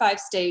through these 5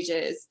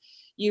 stages.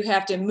 You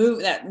have to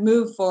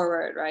move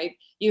forward, right?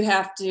 You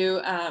have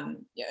to,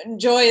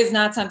 joy is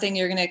not something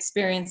you're going to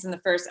experience in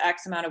the first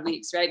X amount of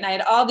weeks, right? And I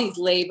had all these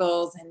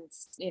labels and,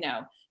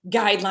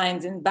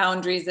 guidelines and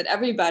boundaries that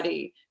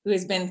everybody who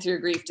has been through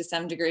grief to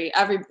some degree,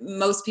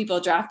 most people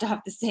dropped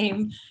off the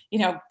same,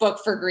 book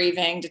for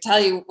grieving to tell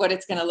you what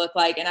it's going to look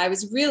like. And I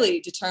was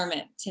really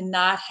determined to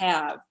not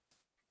have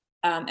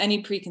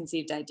any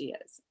preconceived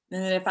ideas.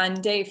 And then if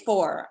on day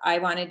 4, I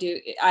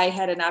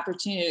had an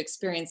opportunity to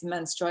experience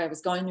immense joy, I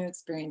was going to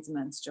experience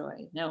immense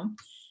joy.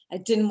 I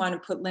didn't want to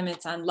put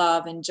limits on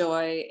love and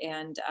joy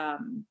and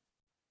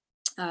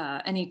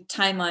any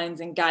timelines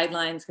and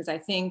guidelines, because I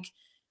think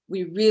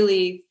we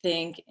really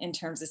think in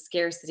terms of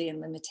scarcity and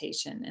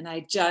limitation. And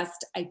I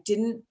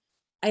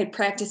had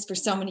practiced for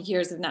so many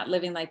years of not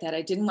living like that.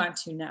 I didn't want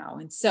to now.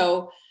 And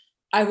so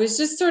I was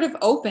just sort of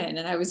open,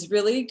 and I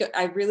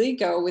really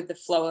go with the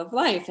flow of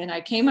life. And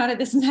I came out of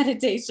this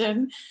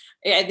meditation.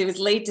 It was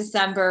late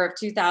December of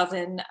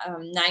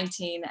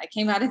 2019. I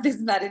came out of this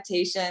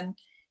meditation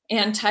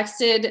and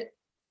texted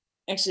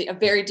actually a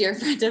very dear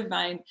friend of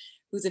mine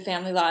who's a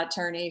family law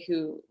attorney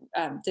who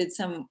did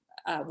some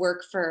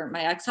work for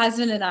my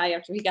ex-husband and I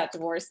after he got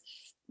divorced.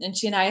 And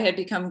she and I had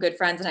become good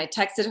friends. And I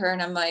texted her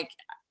and I'm like,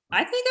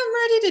 I think I'm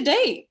ready to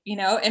date,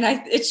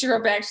 and she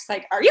wrote back, she's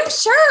like, are you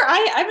sure?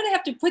 I'm going to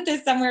have to put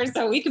this somewhere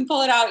so we can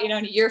pull it out, in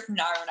a year from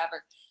now or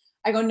whatever.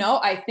 I go, no,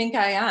 I think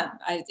I am.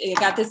 I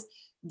got this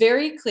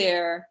very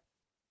clear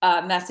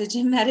message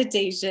in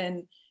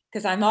meditation,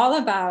 because I'm all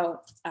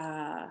about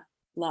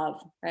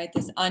love, right?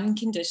 This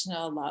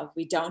unconditional love.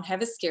 We don't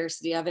have a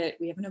scarcity of it.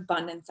 We have an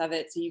abundance of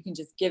it. So you can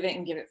just give it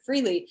and give it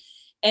freely.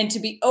 and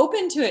to be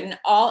open to it in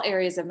all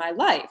areas of my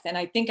life. And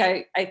I think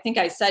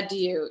I said to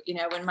you,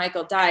 when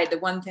Michael died, the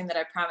one thing that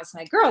I promised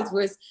my girls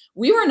was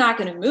we were not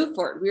going to move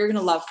forward. We were going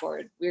to love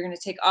forward. We were going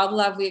to take all the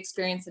love we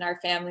experienced in our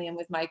family and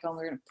with Michael, and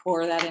we we're going to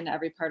pour that into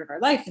every part of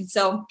our life. And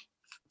so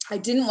I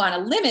didn't want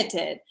to limit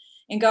it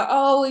and go,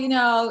 oh,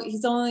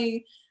 he's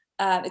only,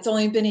 it's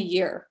only been a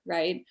year,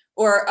 right?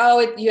 Or,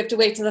 oh, you have to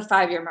wait till the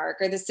 5-year mark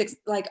or the 6,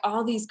 like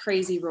all these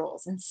crazy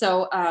rules. And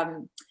so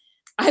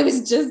I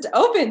was just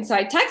open. So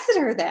I texted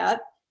her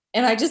that.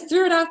 And I just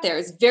threw it out there. It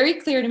was very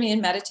clear to me in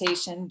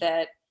meditation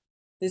that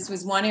this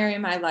was one area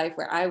in my life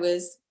where I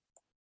was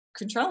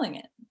controlling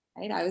it,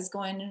 right? I was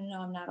going,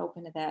 no, I'm not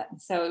open to that.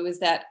 And so it was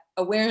that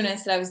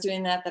awareness that I was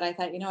doing that I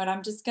thought, you know what,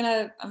 I'm just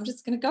gonna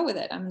go with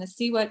it. I'm gonna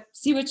see what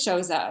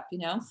shows up,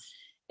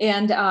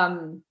 And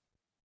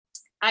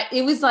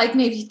it was like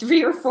maybe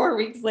 3 or 4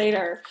 weeks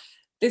later,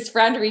 this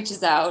friend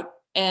reaches out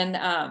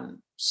and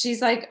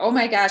she's like, oh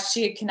my gosh,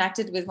 she had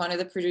connected with one of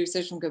the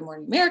producers from Good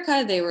Morning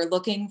America. They were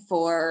looking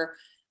for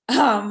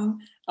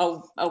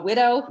a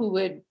widow who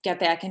would get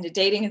back into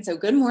dating. And so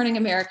Good Morning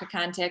America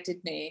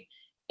contacted me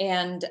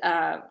and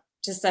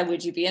just said,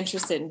 would you be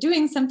interested in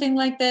doing something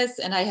like this?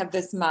 And I have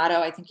this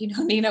motto, I think,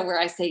 Nina, where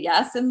I say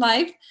yes in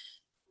life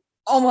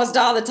almost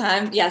all the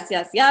time. Yes,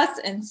 yes, yes.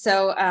 And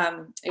so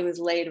it was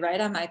laid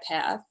right on my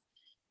path.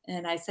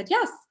 And I said,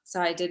 yes. So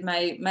I did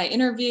my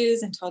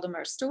interviews and told them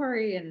our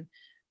story.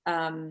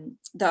 And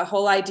the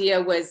whole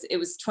idea was it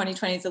was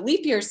 2020 is a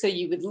leap year. So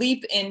you would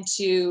leap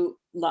into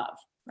love,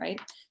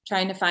 right?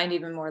 Trying to find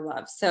even more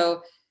love.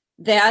 So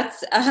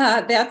that's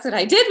what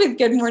I did with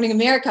Good Morning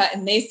America.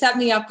 And they set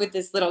me up with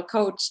this little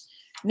coach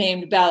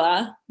named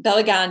Bella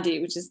Gandhi,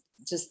 which is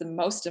just the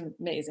most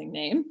amazing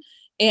name.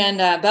 And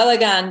Bella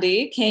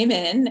Gandhi came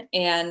in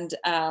and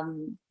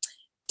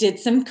did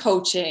some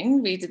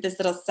coaching. We did this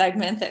little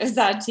segment that was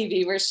on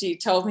TV where she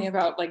told me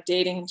about like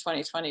dating in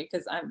 2020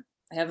 because I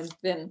haven't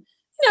been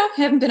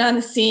on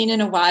the scene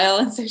in a while.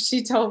 And so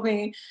she told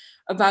me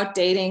about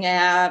dating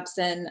apps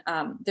and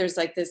there's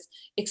like this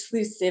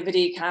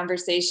exclusivity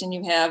conversation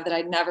you have that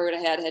I never would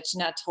have had she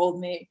not told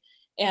me.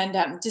 And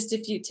just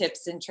a few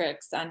tips and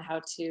tricks on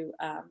how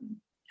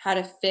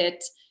to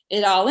fit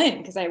it all in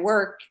because I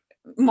work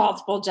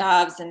multiple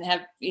jobs and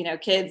have,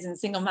 kids and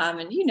single mom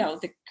and,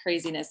 the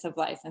craziness of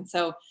life. And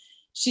so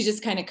she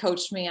just kind of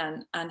coached me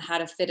on how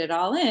to fit it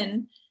all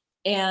in.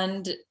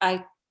 And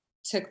I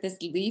took this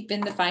leap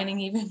into finding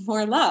even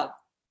more love,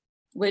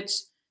 which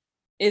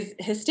is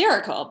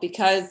hysterical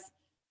because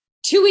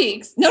 2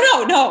 weeks,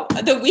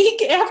 the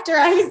week after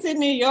I was in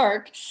New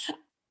York,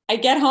 I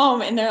get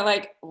home and they're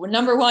like, well,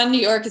 number one, New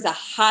York is a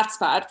hot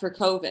spot for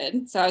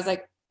COVID. So I was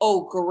like,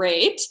 oh,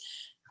 great.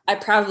 I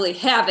probably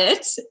have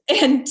it.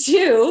 And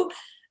 2,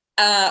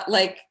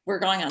 we're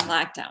going on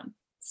lockdown.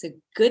 So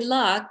good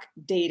luck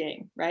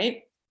dating,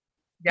 right?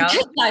 Yeah.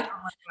 Oh my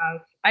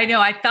gosh. I know.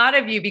 I thought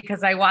of you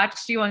because I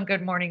watched you on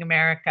Good Morning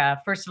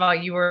America. First of all,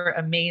 you were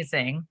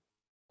amazing.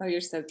 Oh, you're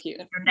so cute.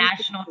 Your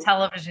national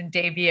television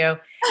debut.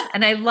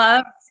 And I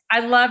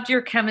loved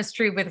your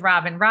chemistry with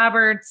Robin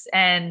Roberts.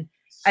 And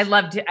I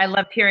loved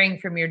hearing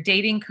from your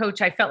dating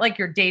coach. I felt like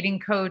your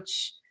dating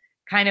coach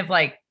kind of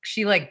like,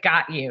 she like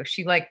got you.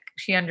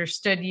 She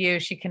understood you.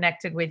 She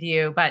connected with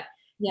you. But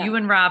yeah. You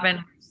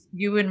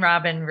and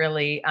Robin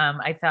really,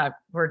 I thought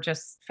were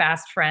just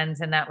fast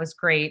friends. And that was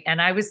great. And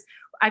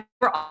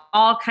we're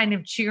all kind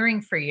of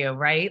cheering for you,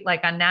 right?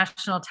 Like on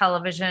national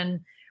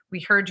television, we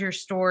heard your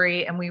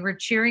story and we were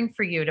cheering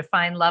for you to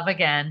find love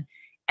again.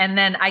 And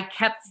then I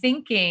kept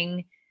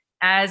thinking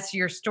as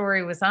your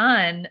story was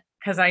on,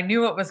 because I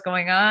knew what was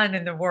going on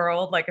in the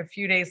world, like a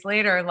few days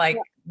later,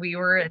 we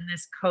were in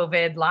this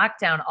COVID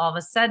lockdown all of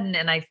a sudden.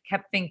 And I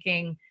kept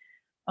thinking,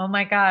 oh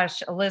my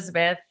gosh,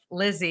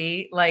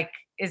 Lizzie,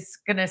 is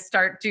going to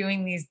start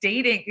doing these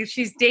dating.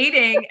 She's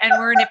dating and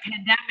we're in a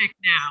pandemic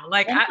now.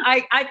 I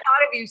thought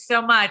of you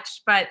so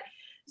much, but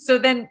so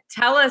then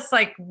tell us,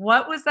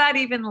 what was that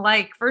even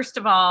like? First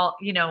of all,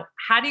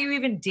 how do you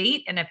even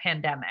date in a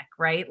pandemic,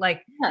 right?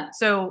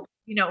 So,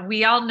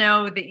 we all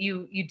know that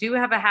you do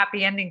have a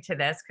happy ending to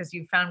this because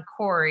you found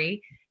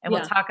Corey and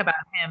we'll talk about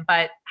him,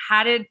 but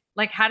how do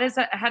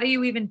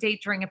you even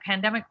date during a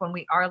pandemic when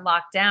we are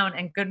locked down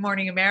and Good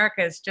Morning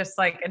America is just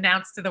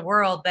announced to the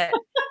world that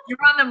you're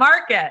on the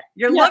market,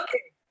 you're looking.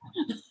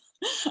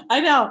 I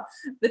know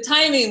the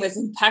timing was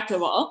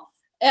impeccable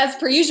as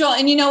per usual.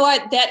 And you know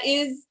what, that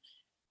is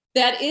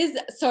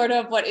sort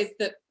of what is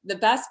the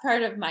best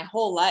part of my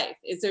whole life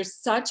is there's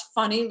such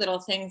funny little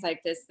things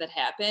like this that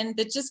happen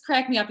that just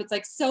crack me up.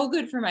 It's so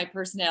good for my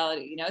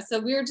personality, So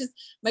we were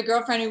my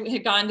girlfriend who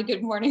had gone to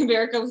Good Morning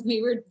America with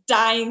me, we were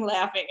dying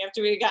laughing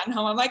after we had gotten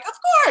home. I'm like, of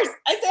course,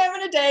 I say I'm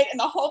on a date and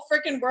the whole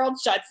freaking world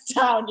shuts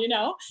down,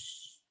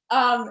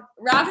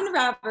 Robin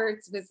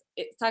Roberts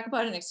talk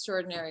about an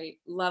extraordinary,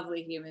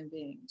 lovely human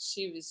being.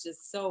 She was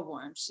just so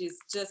warm. She's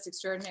just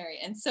extraordinary.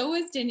 And so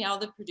was Danielle,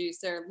 the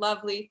producer,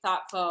 lovely,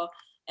 thoughtful.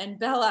 And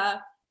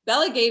Bella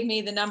gave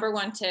me the number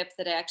one tip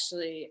that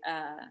actually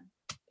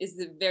is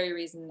the very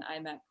reason I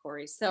met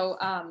Corey. So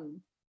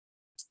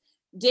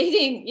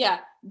dating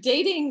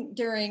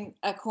during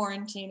a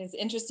quarantine is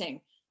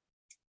interesting.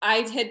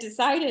 I had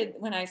decided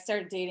when I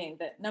started dating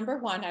that number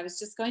one, I was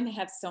just going to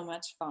have so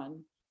much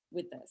fun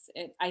with this.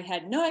 I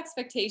had no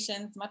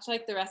expectations, much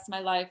like the rest of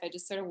my life. I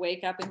just sort of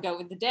wake up and go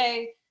with the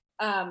day.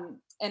 And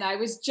I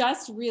was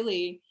just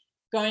really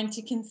going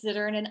to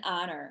consider it an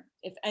honor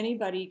if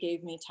anybody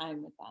gave me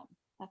time with them.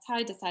 That's how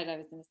I decided I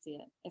was going to see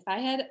it. If I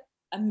had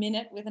a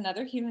minute with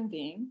another human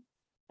being,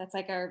 that's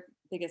like our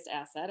biggest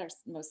asset, our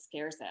most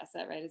scarce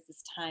asset, right? Is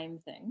this time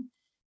thing.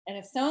 And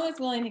if someone was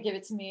willing to give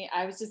it to me,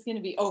 I was just going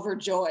to be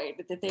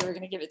overjoyed that they were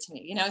going to give it to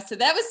me, you know? So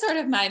that was sort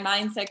of my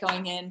mindset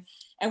going in.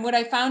 And what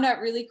I found out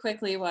really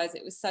quickly was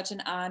it was such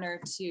an honor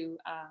to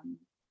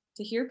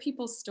hear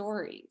people's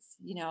stories,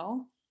 you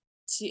know,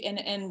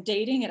 and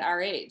dating at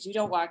our age. You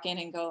don't walk in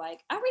and go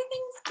like,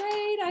 everything's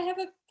great. I have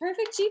a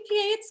perfect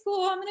GPA at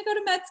school. I'm going to go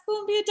to med school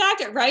and be a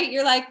doctor, right?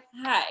 You're like,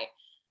 hi.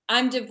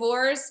 I'm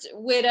divorced,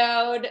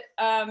 widowed.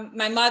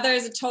 My mother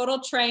is a total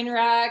train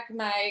wreck.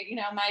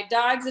 My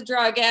dog's a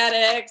drug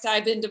addict.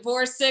 I've been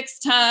divorced 6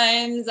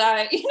 times.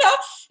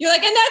 You're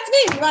like, and that's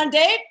me. You want to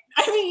date?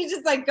 I mean, you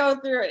just like go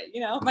through it.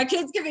 You know, my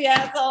kids can be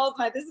assholes.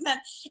 My this and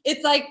that.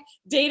 It's like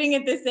dating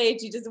at this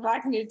age. You just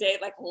walk into a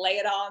date, like lay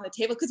it all on the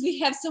table because we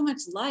have so much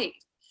light.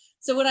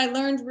 So what I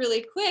learned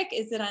really quick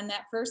is that on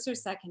that first or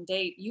second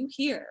date, you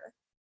hear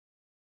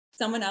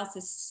someone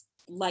else's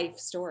life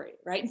story,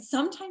 right? And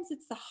sometimes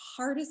it's the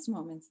hardest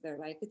moments of their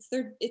life. It's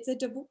a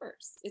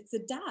divorce, it's a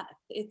death,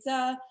 it's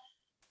a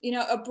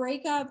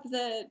breakup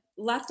that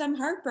left them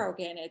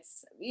heartbroken.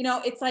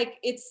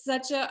 It's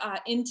such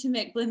a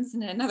intimate glimpse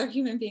into another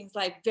human being's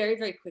life very,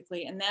 very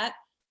quickly. And that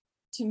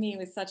to me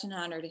was such an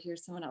honor to hear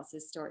someone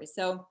else's story.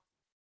 So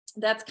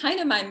that's kind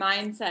of my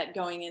mindset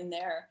going in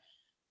there.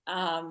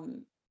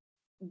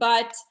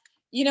 But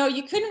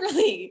you couldn't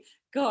really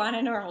go on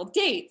a normal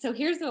date. So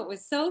here's what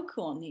was so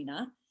cool,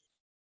 Nina,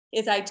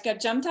 is I got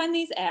jumped on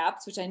these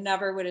apps, which I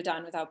never would have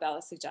done without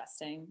Bella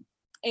suggesting.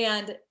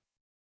 And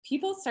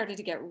people started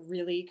to get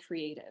really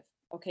creative.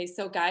 Okay,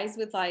 so guys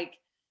would like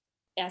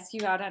ask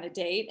you out on a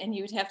date and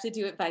you would have to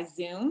do it by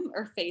Zoom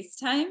or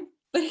FaceTime,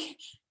 but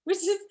which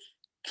is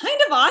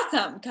kind of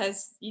awesome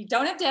because you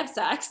don't have to have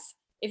sex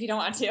if you don't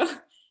want to.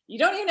 You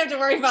don't even have to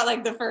worry about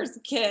like the first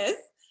kiss.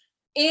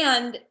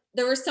 And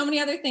there were so many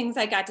other things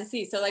I got to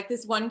see. So like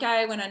this one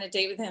guy, I went on a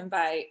date with him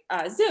by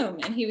Zoom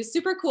and he was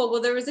super cool.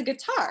 Well, there was a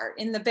guitar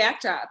in the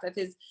backdrop of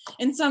his.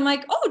 And so I'm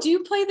like, oh, do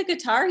you play the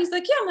guitar? He's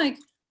like, yeah. I'm like,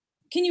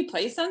 can you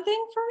play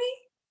something for me?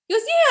 He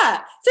goes, yeah.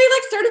 So he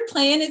like started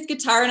playing his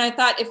guitar. And I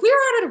thought if we were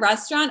out at a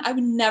restaurant, I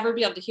would never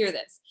be able to hear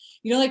this.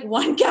 You know, like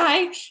one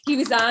guy he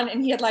was on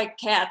and he had like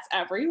cats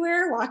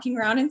everywhere walking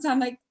around. And so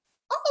I'm like,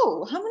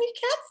 oh, how many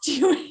cats do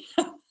you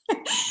have?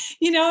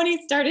 And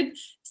he started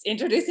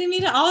introducing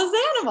me to all his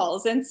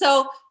animals. And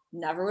so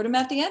never would have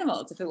met the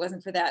animals if it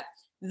wasn't for that.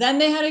 Then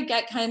they had to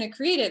get kind of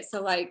creative.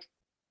 So like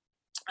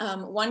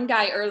one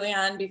guy early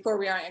on, before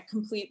we were in a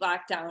complete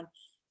lockdown,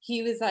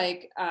 he was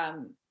like,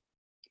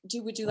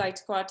 would you like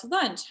to go out to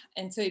lunch?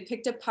 And so he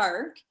picked a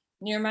park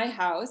near my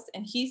house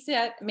and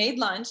made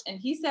lunch and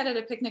he sat at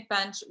a picnic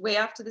bench way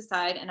off to the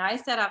side and I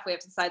sat off way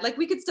off to the side. Like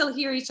we could still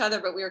hear each other,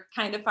 but we were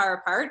kind of far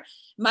apart.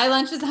 My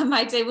lunch was on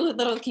my table with a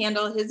little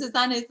candle. His was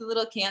on his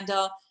little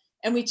candle.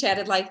 And we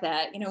chatted like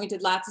that. We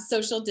did lots of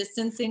social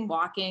distancing,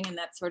 walking and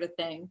that sort of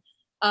thing.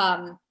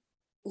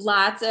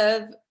 Lots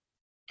of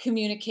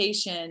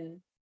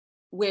communication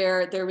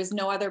where there was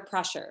no other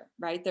pressure,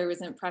 right? There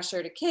wasn't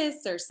pressure to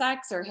kiss or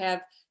sex or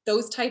have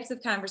those types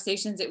of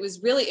conversations. It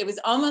was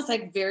almost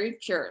like very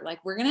pure.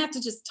 Like we're going to have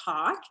to just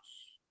talk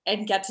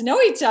and get to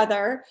know each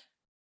other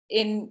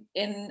in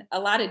a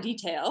lot of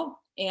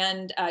detail.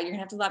 And you're going to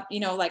have to let,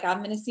 like I'm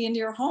going to see into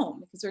your home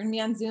because we're going to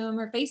be on Zoom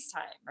or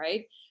FaceTime,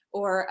 right?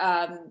 Or,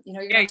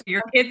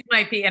 your kids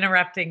might be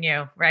interrupting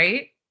you,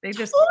 right? They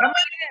just come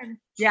in.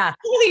 Yeah.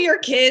 Only your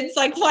kids,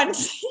 like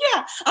once.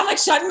 Yeah. I'm like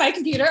shutting my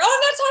computer.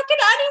 Oh, I'm not talking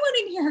to anyone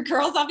in here,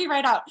 girls. I'll be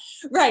right out.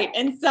 Right.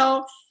 And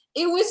so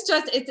it was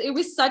just, it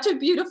was such a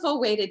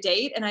beautiful way to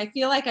date. And I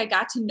feel like I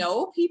got to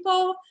know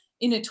people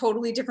in a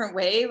totally different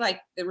way. Like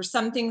there were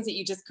some things that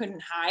you just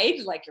couldn't hide,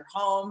 like your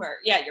home or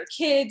your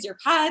kids, your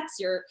pets,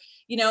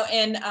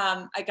 and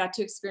I got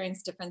to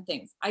experience different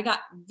things. I got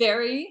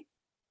very,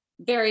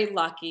 very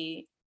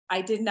lucky.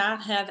 I did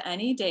not have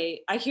any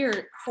date. I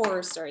hear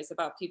horror stories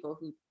about people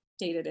who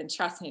dated, and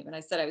trust me, when I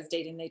said I was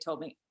dating, they told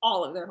me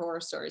all of their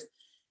horror stories.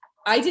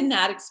 I did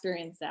not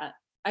experience that.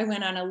 I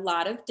went on a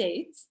lot of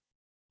dates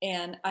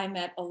and I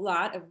met a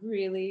lot of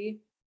really,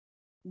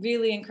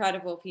 really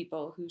incredible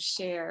people who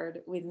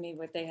shared with me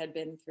what they had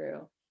been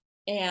through.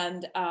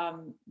 And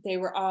they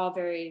were all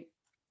very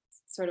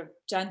sort of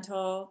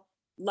gentle,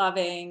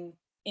 loving,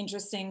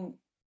 interesting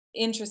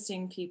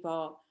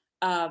people.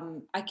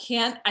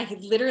 I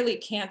literally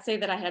can't say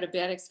that I had a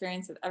bad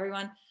experience with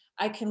everyone.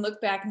 I can look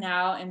back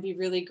now and be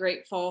really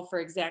grateful for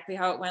exactly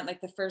how it went.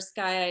 Like the first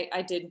guy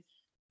I did,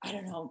 I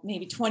don't know,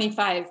 maybe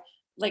 25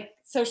 like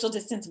social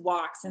distance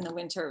walks in the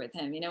winter with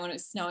him, when it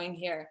was snowing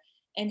here.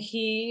 And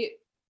he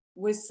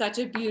was such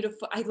a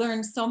beautiful, I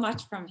learned so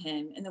much from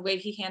him and the way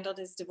he handled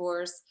his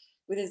divorce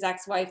with his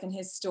ex-wife and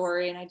his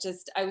story. And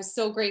I was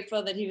so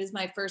grateful that he was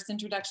my first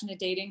introduction to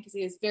dating, because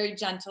he was very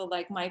gentle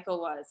like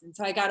Michael was. And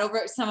so I got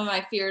over some of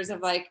my fears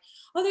of like,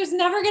 oh, there's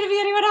never going to be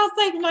anyone else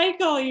like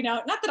Michael, you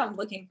know, not that I'm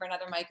looking for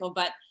another Michael,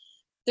 but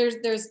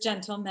there's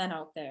gentle men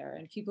out there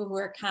and people who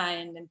are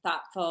kind and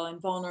thoughtful and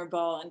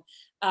vulnerable.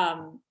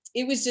 And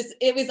it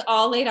was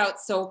all laid out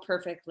so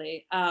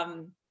perfectly.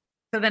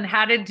 So then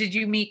did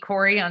you meet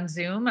Corey on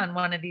Zoom on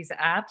one of these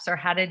apps, or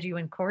how did you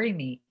and Corey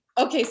meet?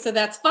 Okay, so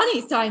that's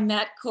funny. So I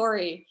met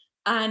Corey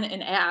on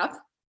an app.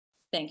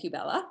 Thank you,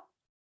 Bella.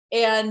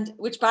 And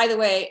which, by the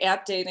way,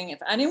 app dating, if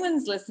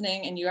anyone's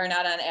listening and you are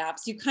not on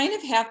apps, you kind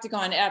of have to go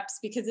on apps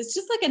because it's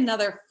just like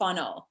another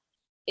funnel.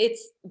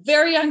 It's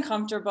very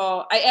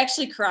uncomfortable. I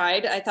actually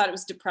cried. I thought it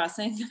was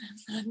depressing that I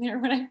was on there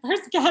when I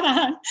first got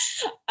on.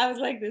 I was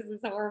like, this is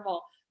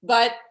horrible.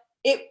 But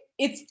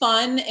it's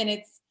fun, and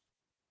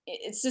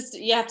it's just,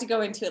 you have to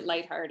go into it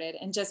lighthearted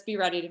and just be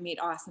ready to meet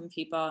awesome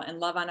people and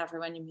love on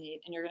everyone you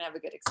meet, and you're going to have a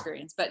good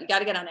experience. But you got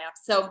to get on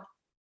apps. So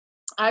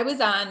I was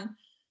on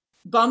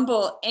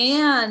Bumble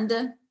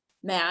and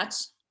Match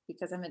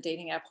because I'm a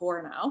dating app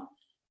whore now,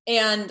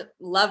 and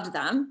loved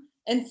them.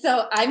 And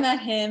so I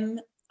met him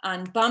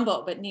on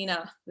Bumble. But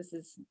Nina, this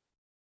is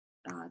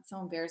it's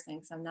so embarrassing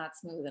because I'm not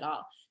smooth at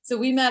all. So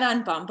we met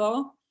on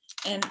Bumble,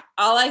 and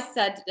all I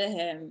said to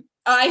him,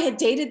 I had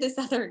dated this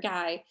other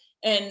guy,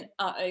 and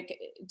it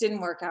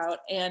didn't work out.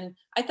 And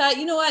I thought,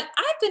 you know what?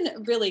 I've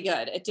been really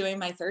good at doing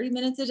my 30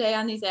 minutes a day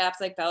on these apps.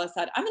 Like Bella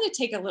said, I'm going to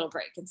take a little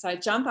break. And so I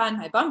jump on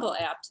my Bumble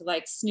app to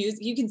like snooze.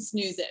 You can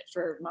snooze it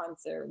for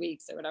months or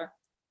weeks or whatever.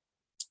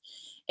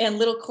 And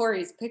little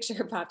Corey's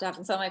picture popped up.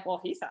 And so I'm like, well,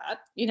 he's hot,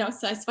 you know?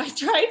 So I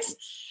swiped right.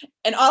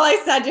 And all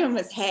I said to him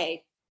was,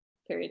 hey,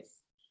 period.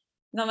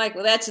 And I'm like,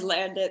 well, that should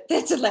land it.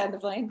 That should land the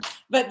plane.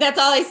 But that's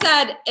all I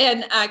said.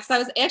 And because I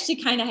was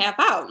actually kind of half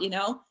out, you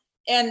know,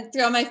 and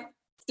threw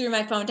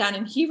my phone down,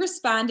 and he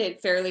responded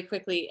fairly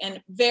quickly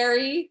and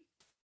very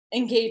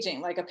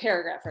engaging, like a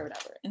paragraph or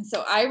whatever. And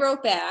so I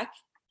wrote back,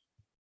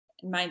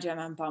 and mind you, I'm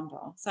on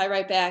Bumble. So I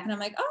write back and I'm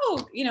like,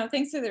 oh, you know,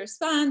 thanks for the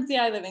response.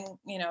 Yeah,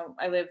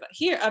 I live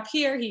here, up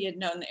here. He had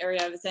known the area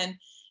I was in.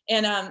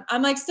 And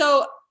I'm like,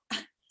 so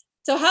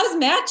how's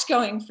Match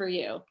going for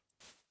you?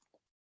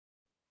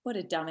 What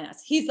a dumbass.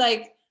 He's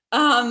like,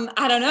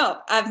 I don't know.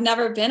 I've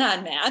never been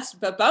on Match,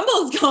 but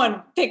Bumble's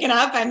picking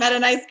up. I met a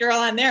nice girl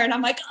on there, and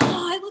I'm like,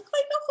 oh, I look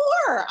like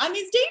a whore on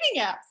these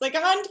dating apps. Like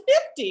I'm on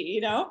 50,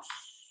 you know?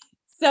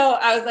 So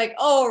I was like,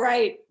 oh,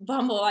 right.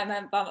 Bumble. I'm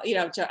on Bumble, you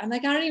know, I'm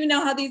like, I don't even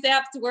know how these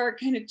apps work,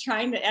 kind of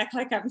trying to act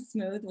like I'm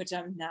smooth, which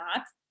I'm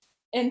not.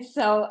 And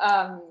so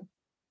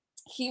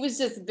he was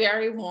just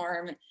very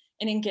warm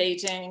and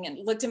engaging, and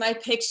looked at my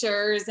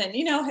pictures, and,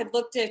 you know, had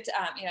looked at,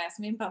 asked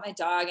me about my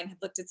dog, and had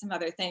looked at some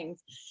other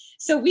things.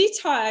 So we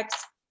talked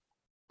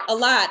a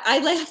lot. I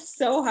laughed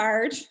so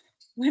hard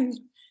when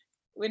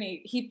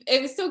he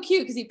it was so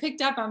cute because he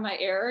picked up on my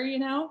error, you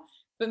know,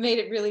 but made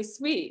it really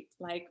sweet.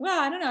 Like, well,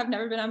 I don't know. I've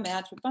never been on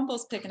Match, but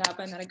Bumble's picking up.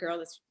 I met a girl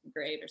that's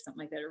great or something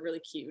like that, or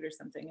really cute or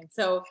something. And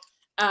so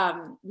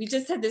we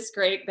just had this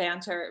great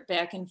banter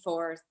back and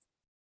forth,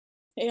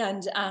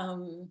 and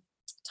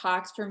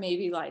talked for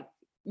maybe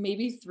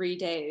 3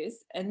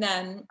 days. And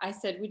then I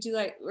said,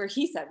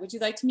 he said, would you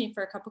like to meet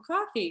for a cup of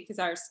coffee? Because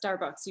our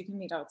Starbucks, you can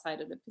meet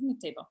outside of the picnic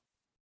table.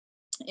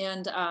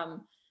 And,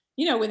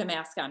 you know, with a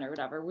mask on or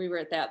whatever. We were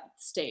at that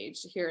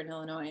stage here in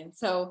Illinois. And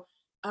so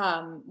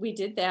we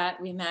did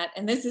that. We met,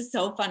 and this is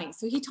so funny.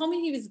 So he told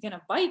me he was going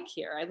to bike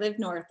here. I live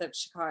north of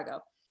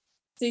Chicago.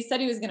 So he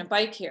said he was going to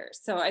bike here.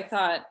 So I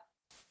thought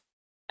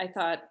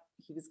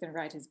he was going to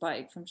ride his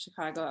bike from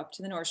Chicago up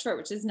to the North Shore,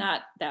 which is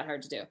not that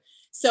hard to do.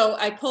 So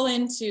I pull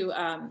into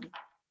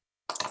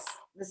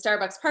the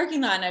Starbucks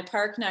parking lot, and I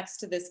park next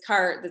to this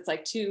cart that's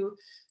like 2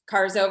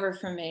 cars over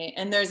from me.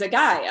 And there's a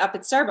guy up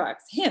at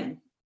Starbucks, him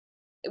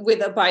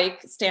with a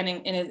bike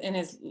standing in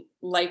his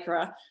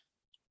Lycra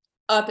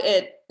up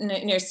at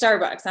near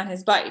Starbucks on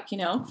his bike, you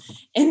know?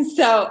 And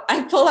so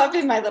I pull up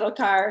in my little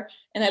car,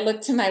 and I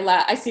look to my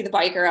left. I see the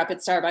biker up at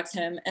Starbucks,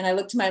 him, and I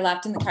look to my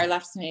left, and the car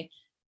left to me.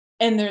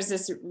 And there's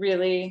this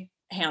really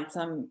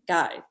handsome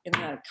guy in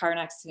the car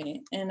next to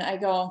me. And I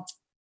go,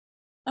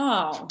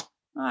 oh,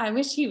 I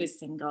wish he was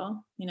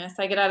single. You know,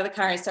 so I get out of the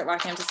car, I start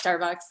walking up to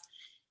Starbucks,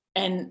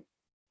 and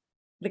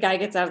the guy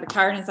gets out of the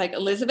car and he's like,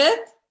 Elizabeth?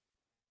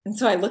 And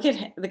so I look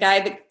at the guy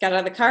that got out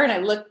of the car, and I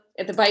look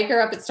at the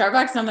biker up at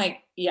Starbucks, and I'm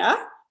like, yeah?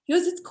 He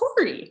goes, it's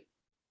Corey.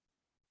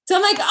 So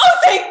I'm like, oh,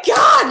 thank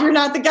God you're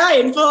not the guy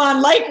in full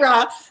on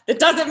Lycra that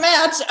doesn't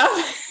match up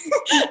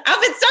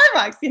at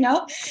Starbucks, you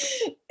know?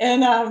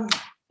 And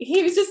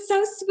he was just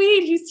so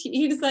sweet.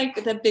 He was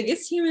like the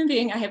biggest human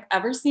being I have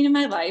ever seen in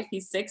my life.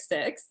 He's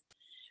 6'6"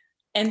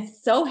 and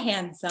so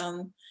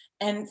handsome.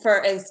 And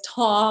for as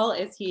tall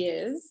as he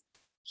is,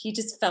 he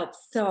just felt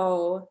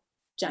so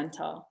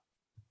gentle.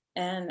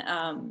 And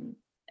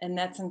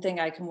that's something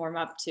I can warm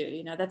up to,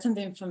 you know, that's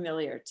something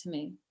familiar to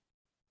me.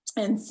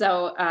 And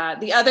so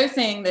the other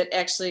thing that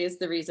actually is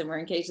the reason we're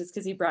engaged is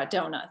because he brought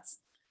donuts.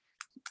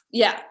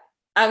 Yeah.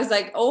 I was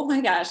like, oh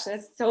my gosh,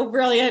 that's so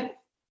brilliant.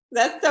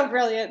 That's so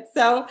brilliant.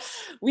 So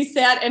we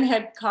sat and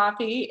had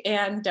coffee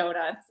and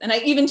donuts. And I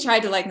even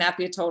tried to like not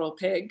be a total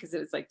pig because it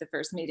was like the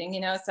first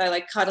meeting, So I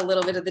like cut a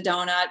little bit of the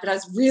donut, but I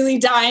was really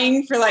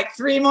dying for like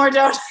 3 more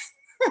donuts.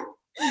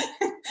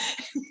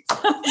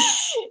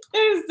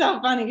 It was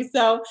so funny.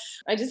 So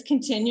I just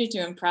continued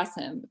to impress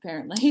him,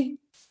 apparently.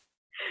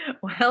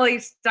 Well, he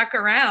stuck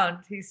around.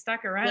 He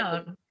stuck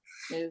around.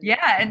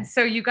 Yeah. And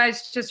so you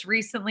guys just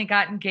recently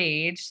got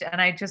engaged. And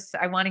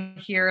I want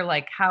to hear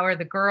like, how are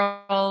the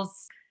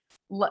girls?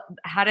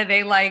 How do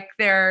they like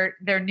their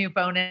new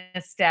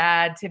bonus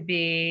dad to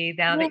be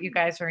now that you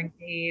guys are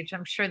engaged?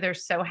 I'm sure they're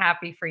so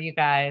happy for you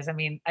guys. I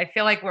mean, I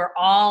feel like we've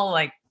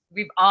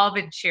all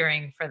been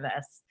cheering for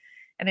this.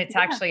 And it's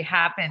actually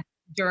happened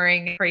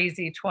during a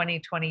crazy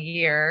 2020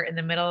 year in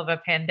the middle of a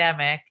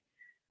pandemic,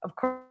 of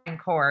course,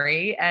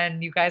 Corey,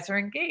 and you guys are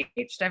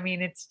engaged. I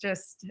mean, it's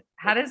just,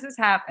 how does this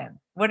happen?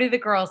 What do the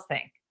girls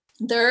think?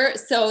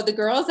 So the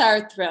girls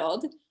are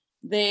thrilled.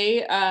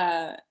 They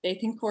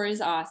think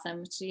Corey's awesome,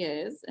 which he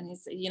is, and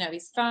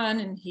he's fun,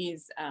 and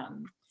he's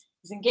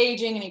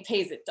engaging, and he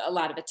pays a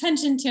lot of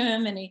attention to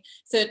him, and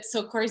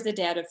so Corey's the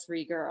dad of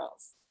 3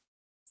 girls.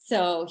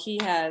 So he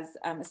has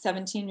a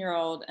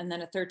 17-year-old and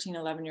then a 13,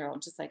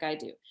 11-year-old, just like I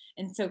do.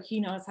 And so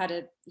he knows how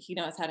to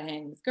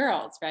hang with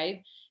girls,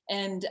 right?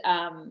 And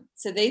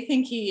so they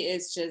think he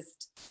is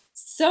just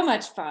so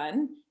much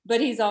fun,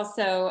 but he's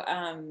also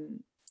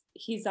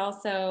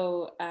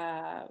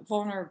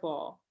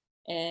vulnerable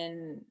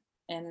and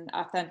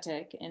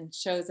authentic and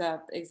shows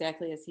up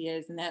exactly as he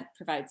is. And that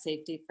provides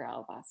safety for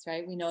all of us,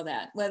 right? We know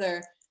that,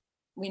 whether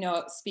we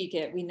speak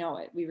it, we know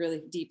it. We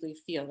really deeply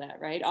feel that,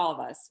 right? All of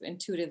us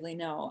intuitively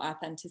know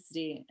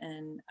authenticity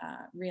and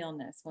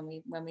realness when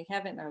we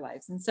have it in our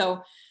lives. And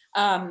so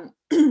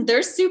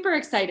they're super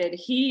excited.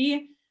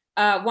 He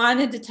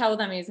wanted to tell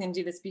them he was going to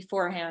do this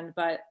beforehand,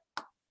 but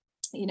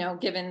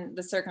given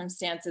the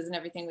circumstances and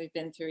everything we've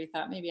been through, he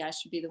thought maybe I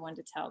should be the one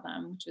to tell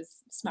them, which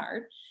was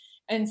smart.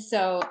 And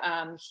so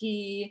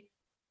he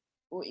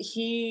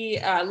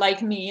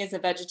like me, is a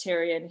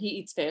vegetarian. He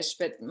eats fish,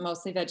 but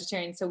mostly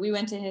vegetarian. So we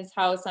went to his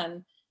house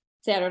on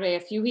Saturday a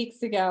few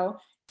weeks ago,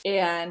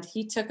 and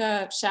he took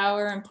a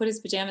shower and put his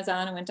pajamas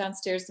on and went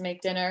downstairs to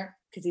make dinner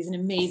because he's an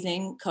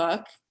amazing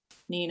cook.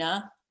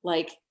 Nina,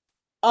 like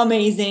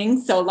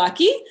amazing, so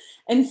lucky.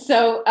 And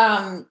so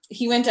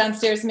he went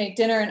downstairs to make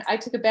dinner, and I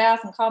took a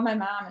bath and called my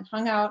mom and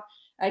hung out.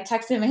 I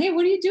texted him, hey,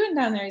 what are you doing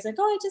down there? He's like,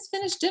 oh, I just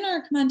finished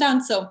dinner. Come on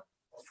down. So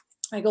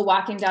I go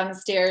walking down the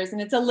stairs, and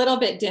it's a little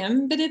bit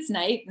dim, but it's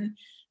night. And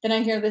then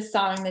I hear this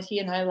song that he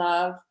and I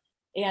love.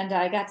 And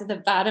I got to the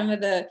bottom of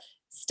the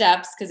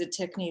steps because it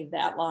took me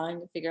that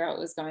long to figure out what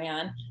was going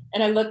on.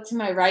 And I looked to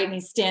my right, and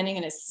he's standing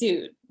in a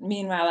suit.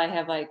 Meanwhile, I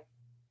have like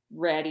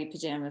ratty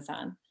pajamas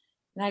on.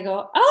 And I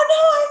go, oh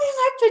no, I'm in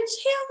my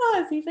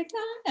pajamas. He's like,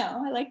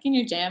 no, I like in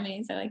your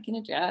jammies. I like in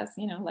a dress,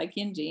 like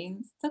in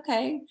jeans. It's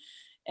okay.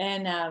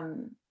 And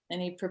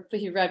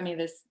he read me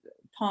this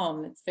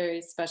poem that's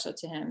very special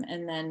to him,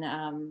 and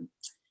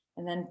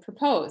then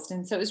proposed.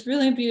 And so it was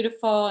really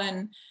beautiful,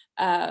 and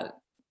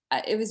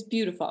it was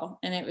beautiful,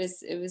 and it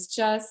was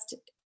just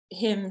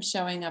him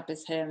showing up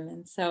as him.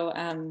 And so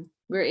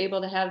we were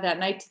able to have that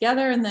night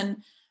together, and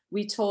then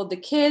we told the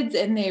kids,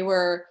 and they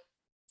were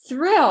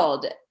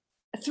thrilled.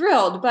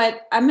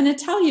 But I'm going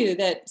to tell you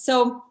that,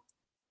 so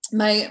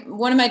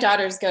one of my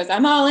daughters goes,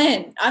 I'm all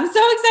in. I'm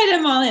so excited,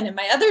 I'm all in. And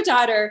my other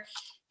daughter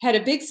had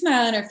a big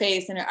smile on her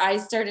face, and her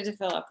eyes started to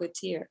fill up with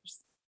tears.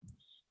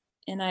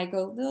 And I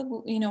go,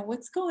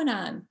 what's going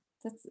on?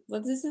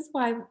 This is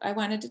why I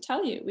wanted to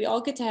tell you. We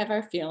all get to have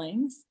our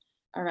feelings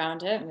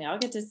around it, and we all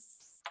get to,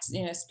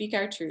 speak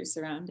our truths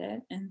around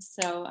it. And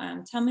so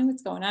tell me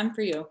what's going on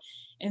for you.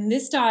 And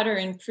this daughter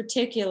in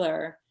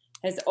particular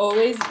has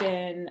always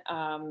been,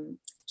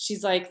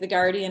 she's like the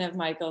guardian of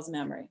Michael's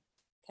memory.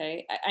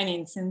 Okay. I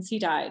mean, since he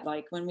died,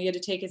 like when we had to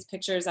take his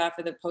pictures off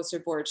of the poster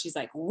board, she's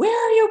like, where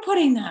are you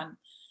putting them?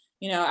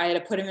 I had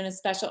to put them in a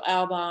special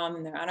album,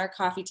 and they're on our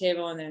coffee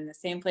table, and they're in the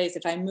same place.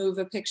 If I move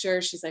a picture,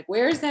 she's like,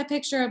 where's that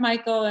picture of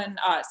Michael and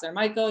us, or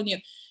Michael and you?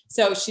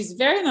 So she's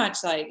very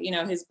much like,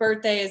 his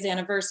birthday, his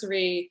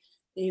anniversary.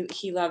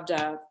 He loved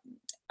 4th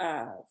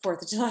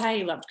of July.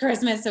 He loved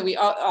Christmas. So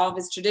all of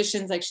his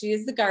traditions, like she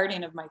is the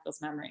guardian of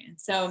Michael's memory. And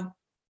so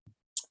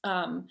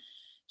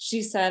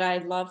she said, I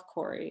love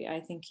Corey.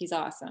 I think he's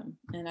awesome.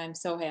 And I'm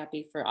so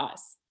happy for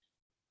us.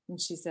 And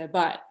she said,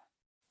 but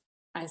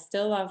I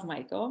still love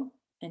Michael,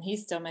 and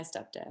he's still my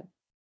stepdad.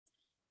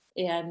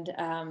 And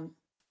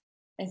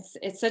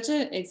it's such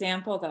an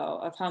example, though,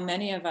 of how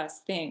many of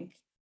us think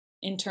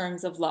in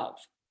terms of love,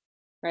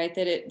 right?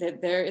 That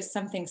there is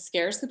something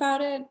scarce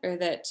about it, or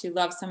that to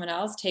love someone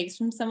else takes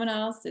from someone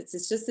else.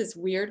 It's just this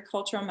weird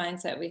cultural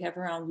mindset we have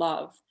around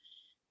love.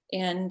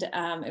 And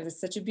it was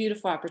such a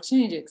beautiful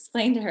opportunity to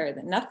explain to her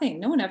that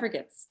no one ever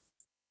gets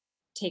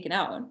taken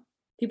out.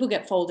 People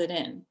get folded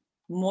in.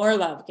 More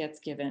love gets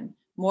given.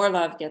 More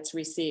love gets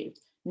received.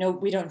 No,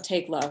 we don't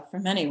take love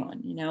from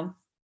anyone,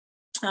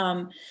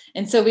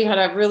 And so we had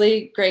a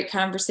really great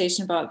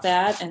conversation about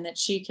that, and that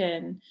she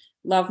can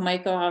love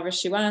Michael however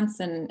she wants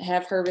and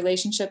have her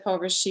relationship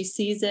however she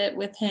sees it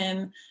with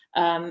him,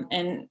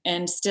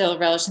 and still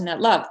relish in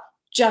that love,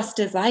 just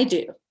as I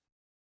do,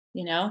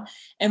 you know?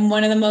 And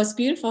one of the most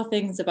beautiful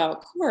things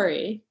about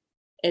Corey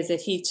is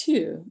that he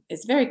too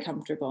is very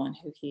comfortable in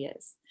who he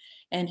is.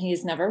 And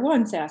he's never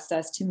once asked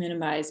us to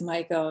minimize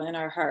Michael in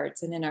our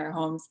hearts and in our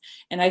homes.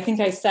 And I think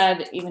I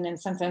said, even in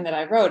something that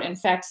I wrote, in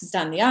fact, he's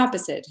done the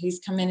opposite. He's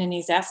come in and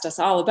he's asked us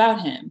all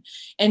about him.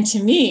 And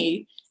to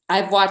me,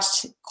 I've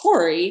watched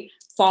Corey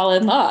fall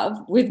in love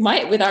with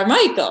our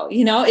Michael.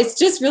 You know, it's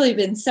just really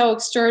been so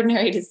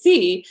extraordinary to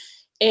see.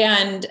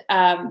 And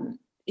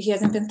he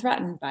hasn't been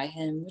threatened by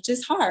him, which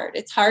is hard.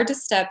 It's hard to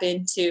step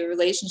into a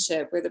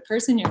relationship where the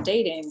person you're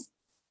dating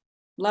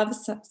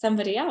loves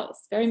somebody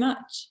else very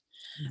much.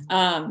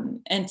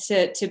 And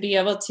to be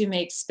able to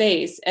make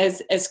space,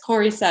 as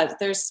Corey says,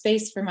 there's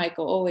space for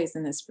Michael always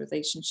in this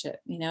relationship,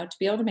 you know, to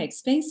be able to make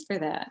space for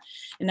that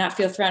and not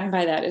feel threatened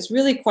by that is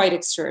really quite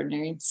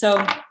extraordinary.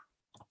 So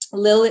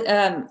Lily,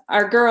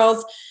 our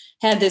girls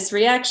had this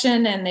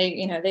reaction, and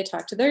they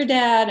talked to their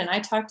dad, and I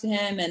talked to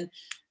him,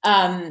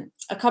 and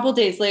a couple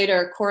days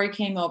later, Corey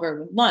came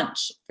over with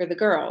lunch for the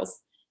girls,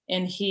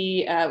 and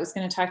he was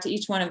going to talk to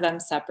each one of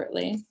them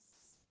separately.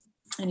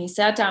 And he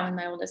sat down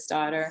with my oldest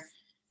daughter,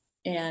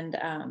 and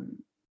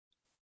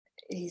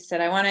he said,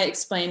 I want to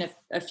explain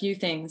a few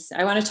things.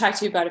 I want to talk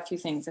to you about a few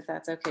things, if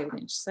that's okay with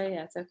me. She's like,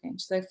 yeah, it's okay. And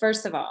she's like,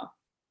 first of all,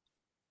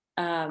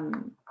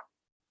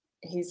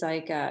 he's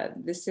like,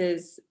 this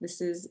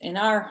is in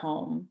our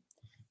home.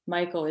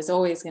 Michael is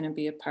always going to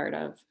be a part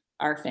of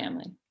our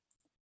family.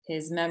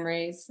 His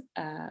memories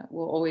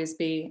will always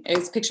be,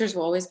 his pictures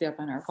will always be up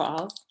on our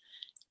walls.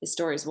 His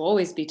stories will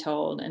always be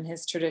told, and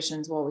his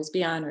traditions will always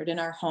be honored in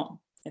our home.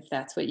 If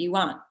that's what you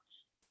want,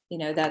 you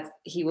know, that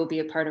he will be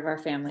a part of our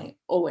family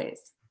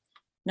always.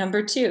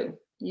 Number two,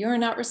 you are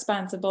not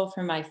responsible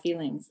for my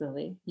feelings,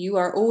 Lily. You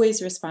are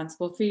always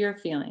responsible for your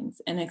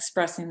feelings and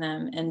expressing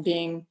them and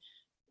being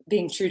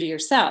true to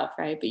yourself,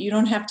 right? But you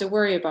don't have to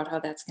worry about how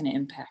that's going to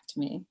impact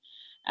me.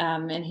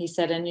 And he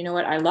said, and you know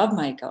what? I love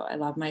Michael. I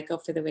love Michael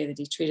for the way that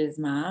he treated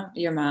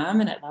your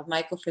mom, and I love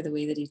Michael for the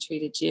way that he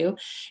treated you.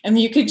 And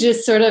you could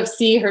just sort of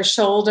see her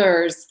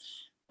shoulders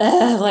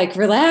like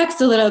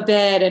relax a little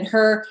bit, and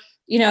her,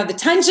 you know, the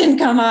tension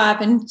come up,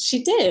 and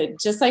she did.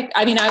 Just like,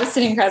 I mean, I was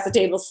sitting across the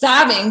table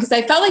sobbing because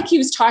I felt like he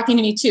was talking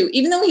to me too,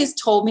 even though he has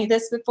told me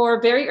this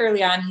before. Very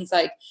early on, he's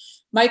like,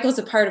 Michael's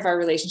a part of our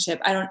relationship.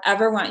 I don't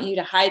ever want you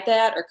to hide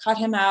that or cut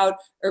him out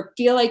or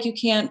feel like you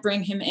can't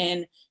bring him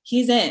in.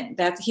 He's in.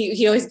 That's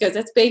he always goes,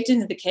 that's baked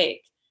into the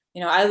cake.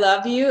 You know, I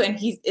love you, and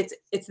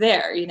it's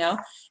there, you know.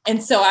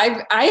 And so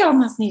I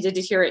almost needed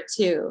to hear it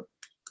too.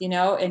 You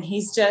know, and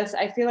he's just,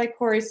 I feel like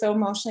Corey's so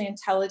emotionally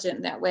intelligent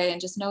in that way, and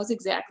just knows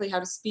exactly how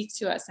to speak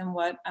to us and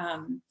what,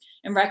 and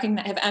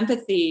recognize, have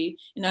empathy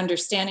and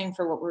understanding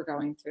for what we're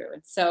going through.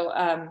 And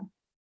so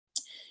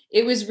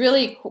it was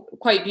really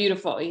quite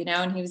beautiful, you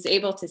know, and he was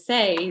able to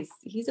say,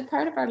 he's a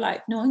part of our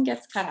life. No one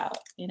gets cut out,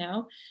 you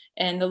know,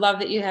 and the love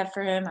that you have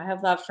for him, I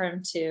have love for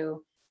him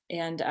too.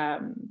 And,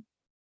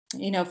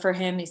 you know, for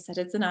him, he said,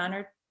 it's an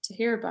honor to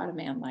hear about a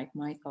man like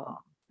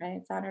Michael, right?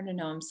 It's an honor to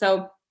know him.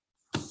 So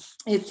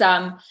it's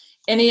and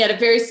he had a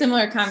very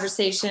similar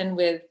conversation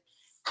with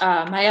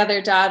my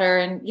other daughter,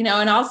 and you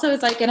know, and also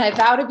it's like, and I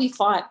vow to be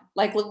fun.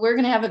 Like, we're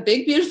gonna have a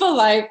big, beautiful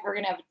life. We're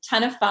gonna have a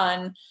ton of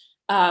fun,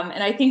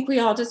 and I think we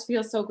all just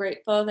feel so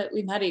grateful that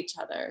we met each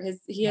other.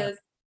 He has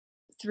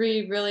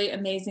 3 really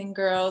amazing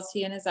girls.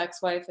 He and his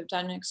ex-wife have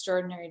done an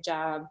extraordinary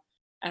job,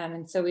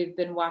 and so we've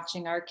been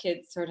watching our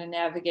kids sort of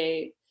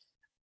navigate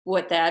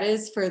what that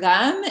is for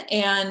them.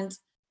 And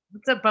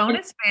it's a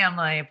bonus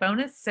family,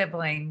 bonus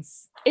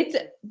siblings. It's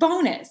a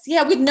bonus.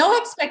 Yeah. With no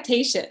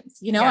expectations,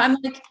 you know, I'm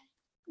like,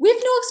 we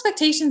have no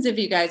expectations of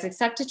you guys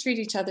except to treat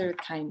each other with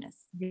kindness.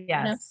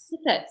 Yes. You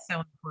know? That's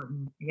so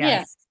important.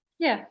 Yes.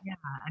 Yeah.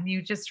 And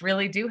you just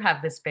really do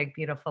have this big,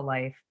 beautiful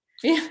life.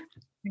 Yeah.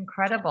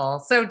 Incredible.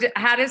 So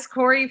how does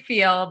Corey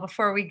feel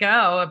before we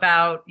go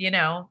about, you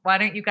know, why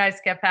don't you guys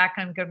get back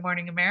on Good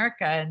Morning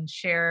America and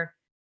share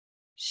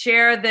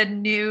the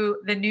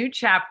new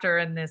chapter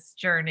in this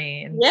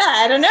journey? And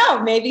I don't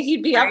know. Maybe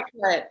he'd be up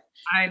for it.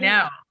 I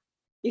know.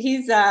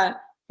 He's a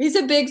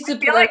big support.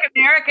 I feel like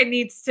America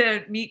needs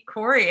to meet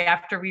Corey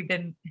after we've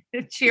been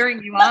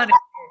cheering you on.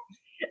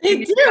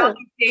 They do.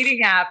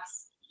 Dating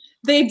apps.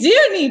 They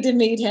do need to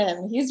meet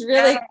him. He's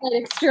really quite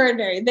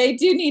extraordinary. They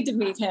do need to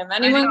meet him. I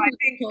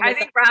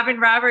think Robin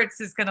Roberts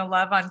is going to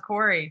love on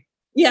Corey.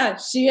 Yeah,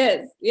 she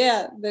is.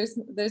 Yeah,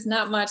 there's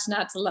not much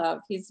not to love.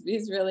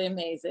 He's really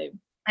amazing.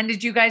 And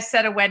did you guys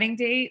set a wedding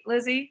date,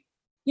 Lizzie?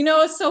 You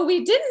know, so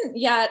we didn't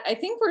yet. I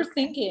think we're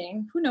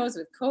thinking, who knows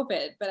with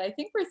COVID, but I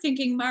think we're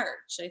thinking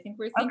March. I think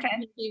we're thinking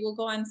maybe we'll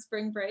go on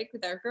spring break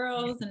with our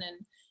girls and then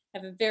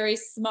have a very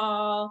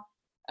small,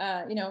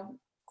 you know,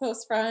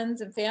 close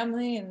friends and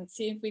family and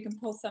see if we can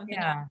pull something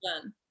off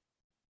done.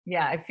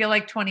 Yeah, I feel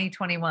like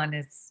 2021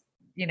 is,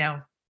 you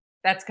know,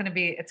 it's going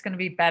to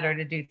be better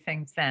to do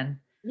things then.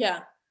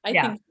 Yeah, I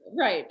think so.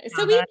 Right.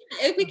 So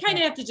we kind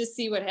of have to just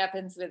see what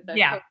happens with the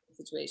COVID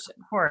situation.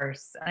 Of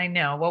course. I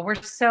know. Well, we're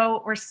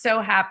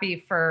so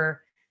happy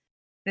for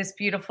this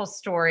beautiful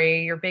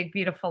story, your big,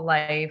 beautiful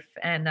life.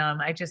 And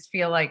I just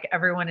feel like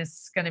everyone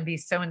is going to be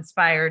so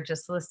inspired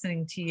just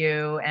listening to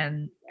you.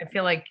 And I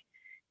feel like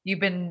you've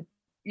been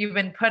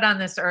put on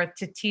this earth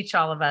to teach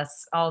all of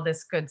us all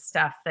this good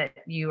stuff that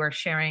you are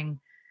sharing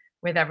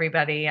with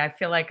everybody. I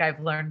feel like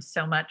I've learned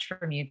so much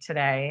from you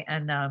today.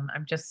 And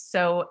I'm just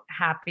so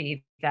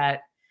happy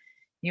that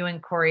you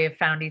and Corey have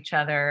found each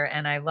other.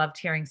 And I loved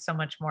hearing so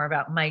much more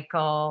about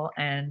Michael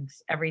and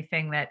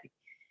everything that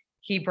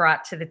he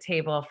brought to the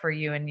table for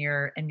you and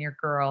your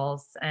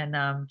girls. And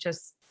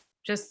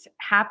just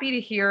happy to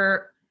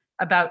hear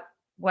about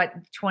what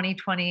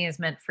 2020 has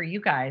meant for you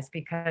guys,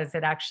 because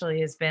it actually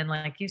has been,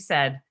 like you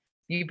said,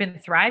 you've been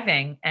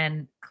thriving,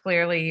 and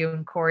clearly you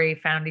and Corey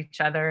found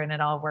each other and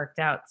it all worked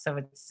out. So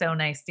it's so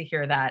nice to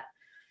hear that,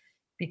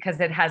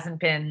 because it hasn't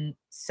been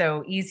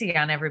so easy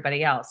on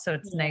everybody else. So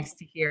it's nice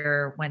to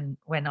hear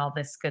when all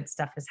this good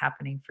stuff is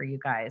happening for you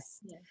guys.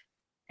 Yeah.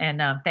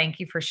 And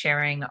thank you for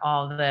sharing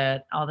all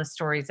the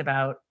stories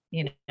about,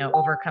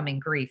 overcoming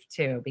grief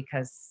too,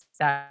 because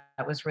that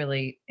was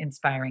really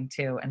inspiring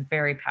too and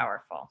very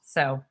powerful.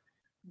 So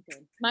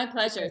my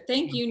pleasure.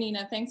 Thank you,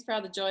 Nina. Thanks for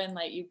all the joy and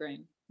light you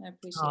bring. I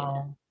appreciate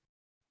it.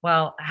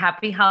 Well,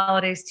 happy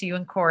holidays to you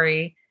and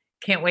Corey.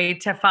 Can't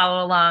wait to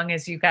follow along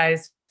as you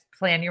guys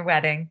plan your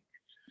wedding.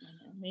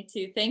 Me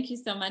too. Thank you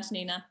so much,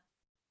 Nina.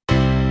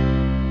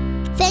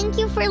 Thank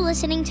you for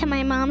listening to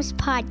my mom's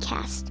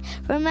podcast.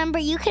 Remember,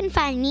 you can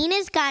find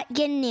Nina's Got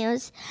Good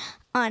News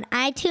on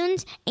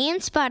iTunes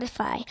and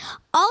Spotify,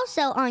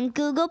 also on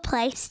Google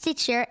Play,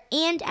 Stitcher,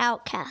 and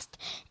Outcast.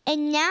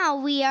 And now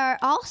we are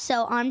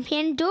also on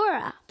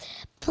Pandora.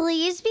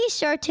 Please be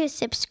sure to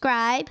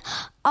subscribe.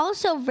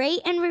 Also, rate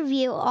and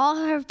review all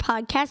her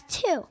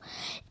podcasts too.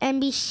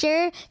 And be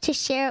sure to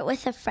share it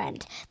with a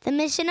friend. The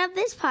mission of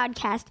this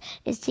podcast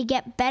is to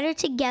get better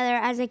together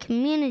as a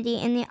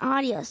community in the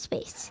audio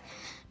space.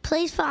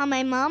 Please follow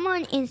my mom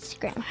on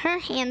Instagram. Her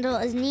handle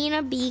is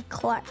Nina B.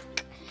 Clark.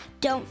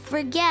 Don't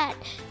forget,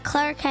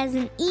 Clark has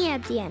an E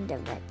at the end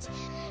of it.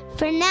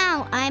 For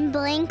now, I'm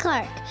Blaine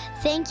Clark.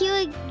 Thank you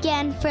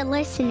again for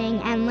listening,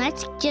 and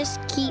let's just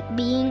keep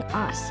being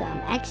awesome.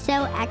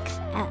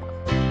 XOXO.